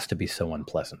world has to be so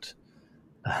unpleasant.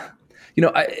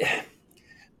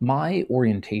 My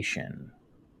orientation,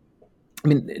 I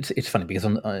mean, it's funny because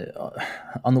on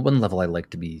the one level I like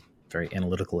to be very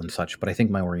analytical and such, but I think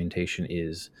my orientation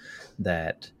is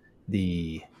that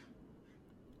the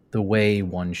way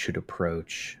one should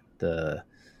approach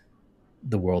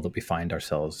the world that we find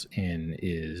ourselves in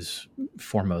is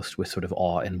foremost with sort of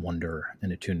awe and wonder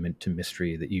and attunement to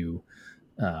mystery, that you,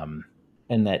 and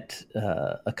that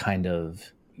a kind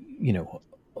of,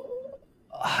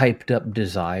 hyped up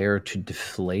desire to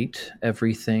deflate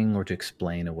everything or to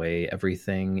explain away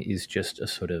everything is just a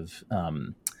sort of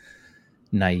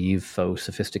naive faux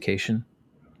sophistication.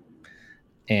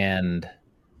 And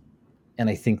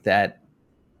I think that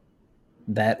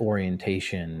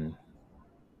orientation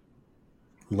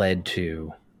led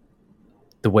to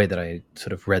the way that I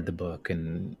sort of read the book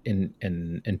and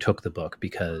took the book,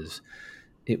 because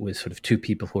it was sort of two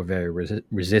people who were very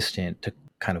resistant to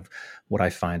kind of what I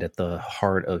find at the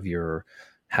heart of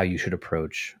how you should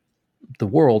approach the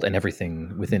world and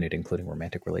everything within it, including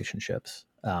romantic relationships.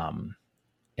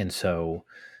 And so,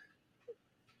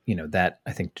 that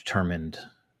I think determined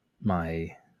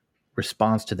my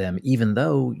response to them, even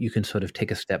though you can sort of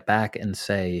take a step back and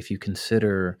say, if you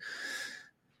consider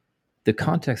the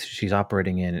context she's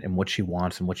operating in and what she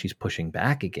wants and what she's pushing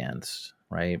back against,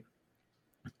 right?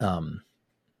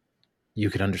 You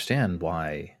could understand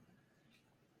why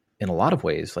in a lot of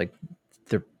ways, like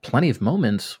there are plenty of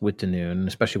moments with Danoon,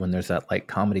 especially when there's that like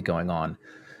comedy going on,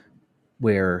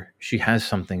 where she has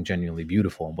something genuinely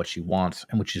beautiful in what she wants,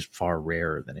 and which is far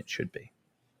rarer than it should be.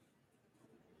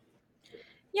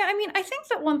 Yeah, I mean, I think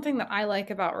that one thing that I like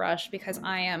about Rush, because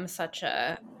I am such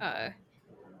a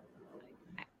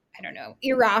I don't know,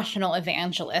 irrational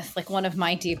evangelist, like one of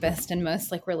my deepest and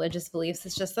most like religious beliefs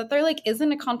is just that there like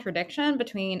isn't a contradiction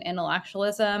between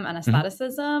intellectualism and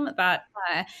aestheticism, that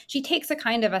she takes a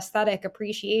kind of aesthetic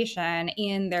appreciation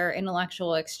in their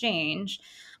intellectual exchange.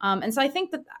 And so I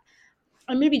think that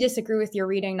I maybe disagree with your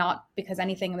reading, not because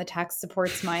anything in the text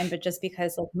supports mine, but just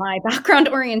because like my background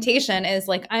orientation is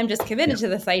like, I'm just committed to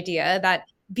this idea that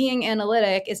being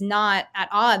analytic is not at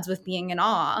odds with being in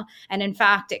awe. And in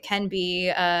fact, it can be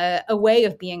a way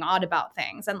of being odd about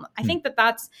things. And I think that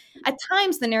that's, at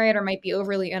times the narrator might be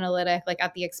overly analytic, like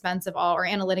at the expense of awe, or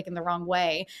analytic in the wrong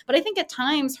way. But I think at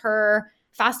times her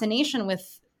fascination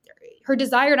with, her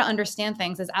desire to understand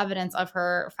things is evidence of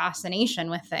her fascination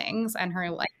with things and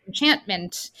her like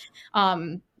enchantment.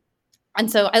 And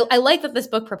so I like that this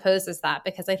book proposes that,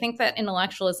 because I think that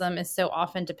intellectualism is so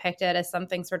often depicted as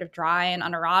something sort of dry and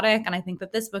unerotic. And I think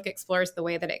that this book explores the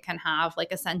way that it can have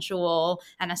like a sensual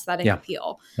and aesthetic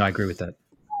appeal. No, I agree with that.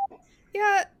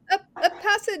 Yeah, a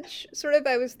passage sort of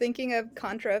I was thinking of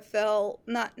contra Phil,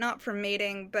 not from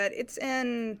Mating, but it's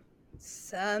in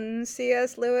some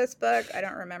C.S. Lewis book. I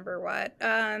don't remember what.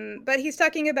 But he's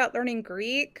talking about learning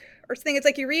Greek or something. It's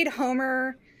like you read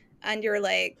Homer and you're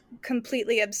like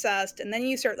completely obsessed, and then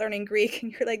you start learning Greek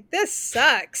and you're like, this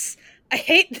sucks. I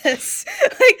hate this.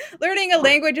 Like learning a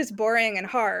language is boring and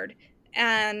hard.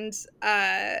 And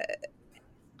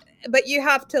but you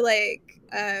have to like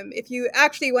if you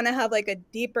actually want to have like a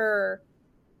deeper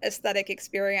aesthetic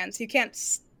experience, you can't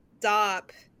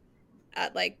stop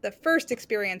at like the first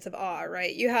experience of awe,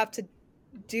 right? You have to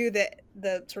do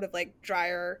the sort of like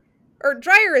drier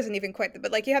isn't even quite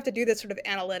but like you have to do this sort of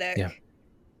analytic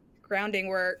grounding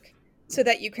work so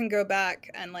that you can go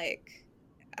back and like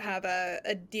have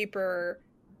a deeper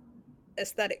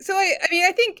aesthetic. So I mean,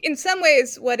 I think in some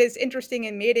ways what is interesting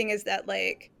in Mating is that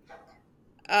like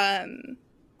I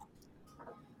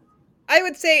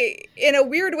would say in a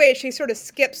weird way she sort of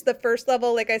skips the first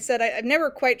level. Like I said, I'm never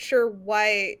quite sure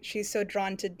why she's so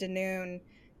drawn to Danoon,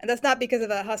 and that's not because of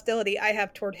a hostility I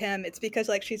have toward him. It's because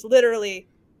like she's literally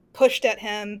pushed at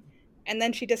him and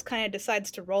then she just kind of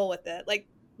decides to roll with it. Like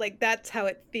that's how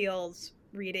it feels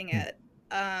reading it.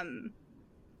 But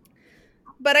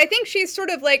I think she's sort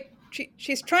of like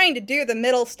she's trying to do the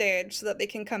middle stage so that they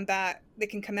can come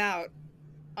out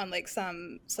on like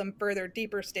some further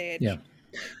deeper stage. Yeah.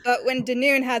 But when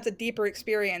Danoon has a deeper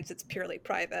experience, it's purely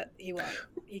private. He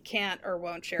can't or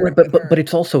won't share it with her. But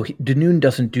it's also Danoon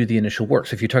doesn't do the initial work.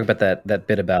 So if you talk about that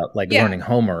bit about like learning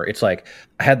Homer, it's like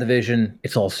I had the vision,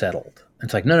 it's all settled.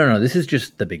 It's like no, this is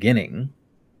just the beginning,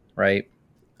 right?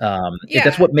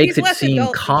 That's what makes it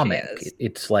seem comic.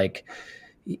 It's like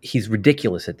he's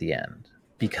ridiculous at the end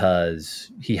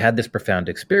because he had this profound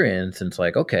experience, and it's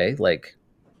like, okay, like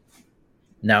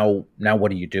now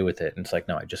what do you do with it? And it's like,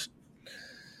 no,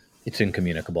 it's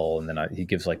incommunicable. And then he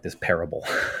gives like this parable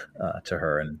to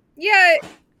her, and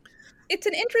it's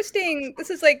an interesting.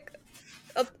 This is like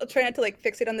I'll try not to like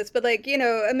fixate on this, but like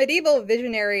a medieval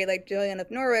visionary like Julian of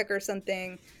Norwich or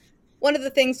something. One of the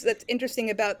things that's interesting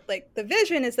about like the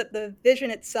vision is that the vision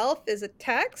itself is a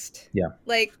text. Yeah.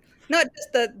 Like not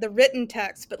just the written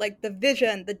text, but like the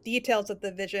vision, the details of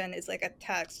the vision is like a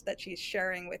text that she's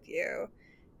sharing with you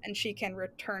and she can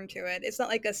return to it. It's not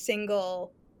like a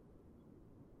single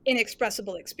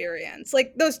inexpressible experience.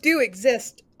 Like those do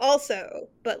exist also,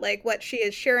 but like what she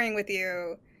is sharing with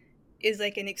you is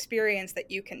like an experience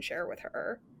that you can share with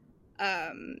her.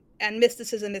 And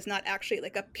mysticism is not actually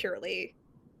like a purely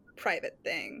private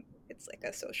thing. It's like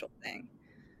a social thing.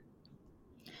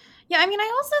 Yeah, I mean,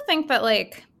 I also think that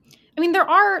like, I mean, there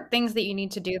are things that you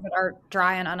need to do that are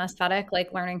dry and unaesthetic,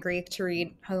 like learning Greek to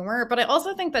read Homer. But I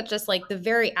also think that just like the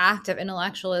very act of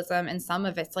intellectualism and some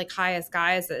of its like highest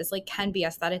guises like can be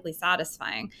aesthetically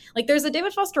satisfying. Like there's a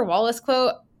David Foster Wallace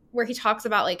quote where he talks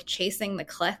about like chasing the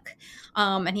click.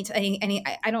 I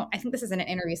think this is in an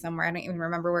interview somewhere. I don't even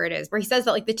remember where it is, where he says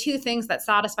that like the two things that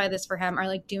satisfy this for him are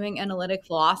like doing analytic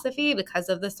philosophy because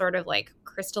of the sort of like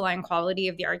crystalline quality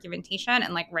of the argumentation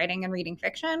and like writing and reading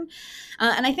fiction.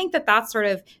 And I think that that's sort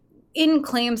of in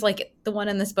claims like the one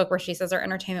in this book where she says our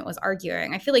entertainment was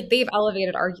arguing. I feel like they've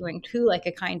elevated arguing to like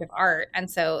a kind of art.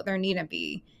 And so there needn't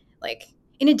be like,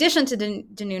 in addition to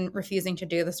Danoon refusing to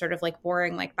do the sort of like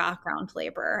boring like background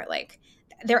labor, like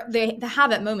they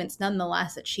have at moments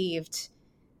nonetheless achieved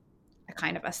a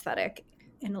kind of aesthetic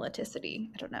analyticity.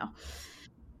 I don't know.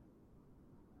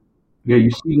 Yeah,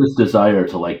 you see this desire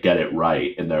to like get it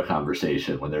right in their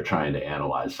conversation when they're trying to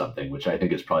analyze something, which I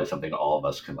think is probably something all of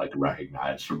us can like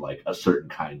recognize from like a certain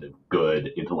kind of good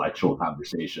intellectual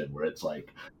conversation where it's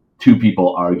like two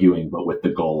people arguing, but with the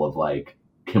goal of like,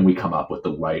 can we come up with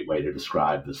the right way to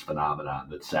describe this phenomenon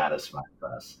that satisfies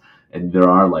us? And there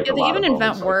are like they even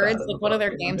invent words. Like one of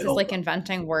their games is like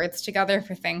inventing words together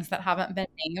for things that haven't been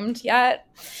named yet.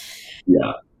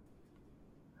 Yeah.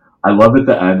 I love at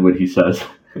the end when he says,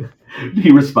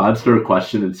 he responds to her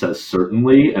question and says,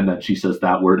 certainly. And then she says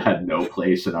that word had no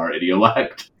place in our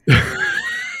idiolect.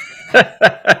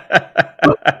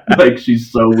 Like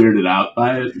she's so weirded out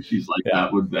by it. She's like,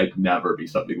 that would like never be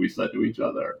something we said to each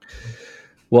other.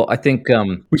 Well, I think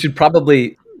we should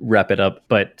probably wrap it up,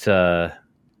 but I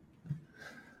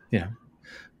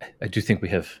do think we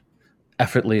have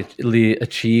effortlessly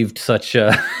achieved such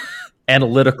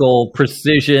analytical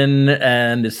precision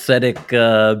and aesthetic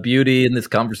beauty in this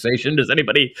conversation. Does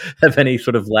anybody have any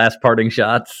sort of last parting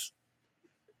shots?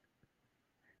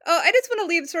 Oh, I just want to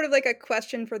leave sort of like a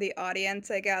question for the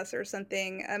audience, I guess, or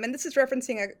something. And this is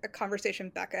referencing a conversation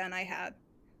Becca and I had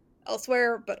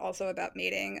elsewhere, but also about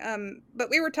mating. But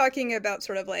we were talking about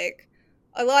sort of like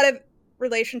a lot of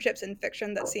relationships in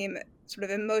fiction that seem sort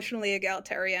of emotionally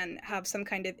egalitarian have some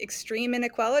kind of extreme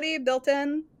inequality built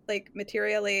in, like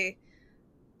materially.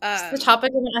 It's the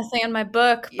topic of an essay in my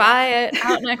book. Yeah. Buy it,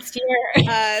 out next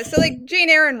year. So like Jane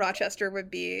Eyre and Rochester would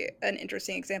be an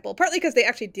interesting example, partly because they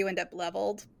actually do end up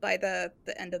leveled by the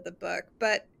end of the book.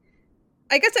 But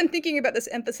I guess I'm thinking about this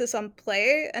emphasis on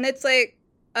play, and it's like,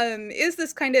 is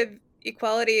this kind of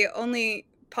equality only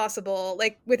possible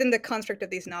like within the construct of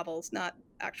these novels, not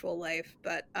actual life,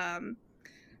 but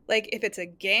like if it's a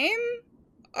game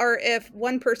or if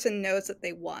one person knows that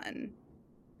they won?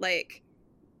 Like,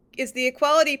 is the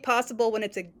equality possible when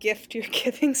it's a gift you're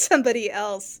giving somebody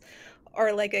else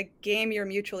or like a game you're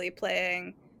mutually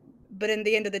playing, but in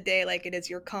the end of the day, like it is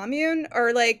your commune?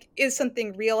 Or like, is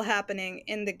something real happening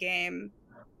in the game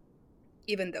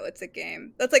even though it's a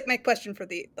game? That's like my question for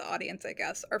the audience, I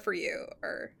guess, or for you,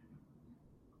 or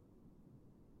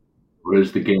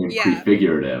is the game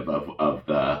prefigurative of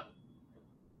the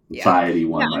society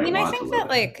one might want to live in? I think that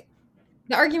like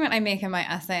the argument I make in my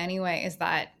essay anyway is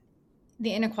that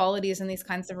the inequalities in these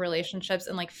kinds of relationships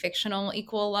and like fictional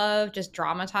equal love just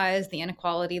dramatize the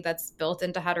inequality that's built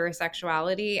into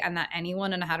heterosexuality, and that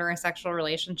anyone in a heterosexual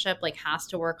relationship like has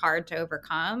to work hard to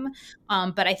overcome.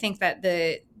 But I think that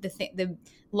the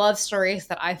love stories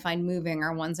that I find moving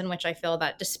are ones in which I feel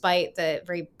that despite the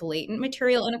very blatant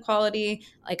material inequality,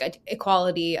 like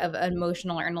equality of an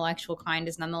emotional or intellectual kind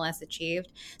is nonetheless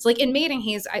achieved. So like in Mating,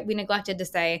 we neglected to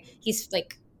say he's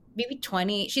like maybe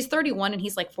 20, she's 31 and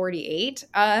he's like 48,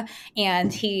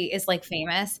 and he is like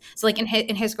famous. So like in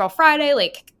his Girl Friday,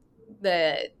 like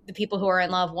the people who are in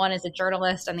love, one is a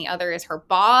journalist and the other is her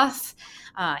boss.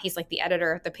 He's like the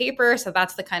editor of the paper. So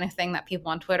that's the kind of thing that people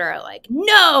on Twitter are like,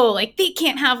 no, like they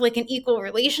can't have like an equal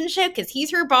relationship because he's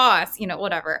her boss,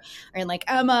 whatever. Or in like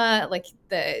Emma, like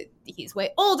he's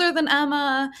way older than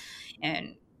Emma.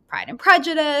 And Pride and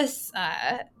Prejudice,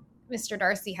 Mr.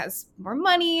 Darcy has more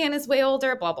money and is way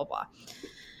older, blah, blah, blah.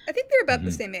 I think they're about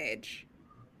the same age.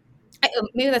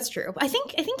 Maybe that's true. I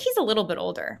think he's a little bit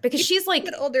older because she's like a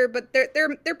bit older, but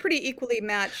they're pretty equally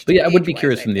matched. But yeah, I would be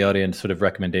curious from the audience sort of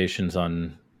recommendations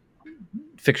on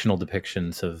fictional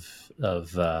depictions of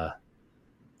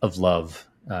love.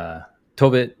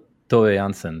 Tove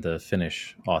Jansson, the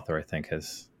Finnish author, I think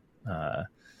has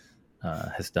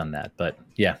done that. But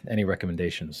yeah, any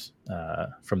recommendations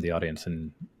from the audience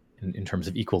in terms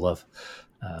of equal love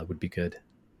would be good.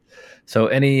 So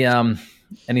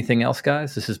anything else,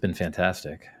 guys? This has been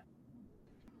fantastic.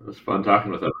 It was fun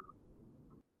talking with everyone.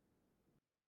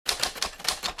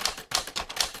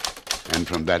 And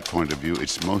from that point of view,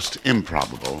 it's most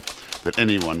improbable that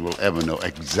anyone will ever know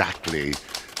exactly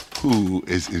who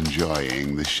is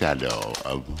enjoying the shadow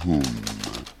of whom.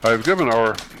 I've given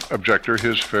our objector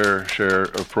his fair share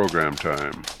of program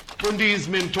time. When these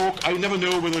men talk, I never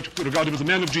know whether to regard him as a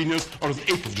man of genius or as an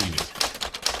ape of genius.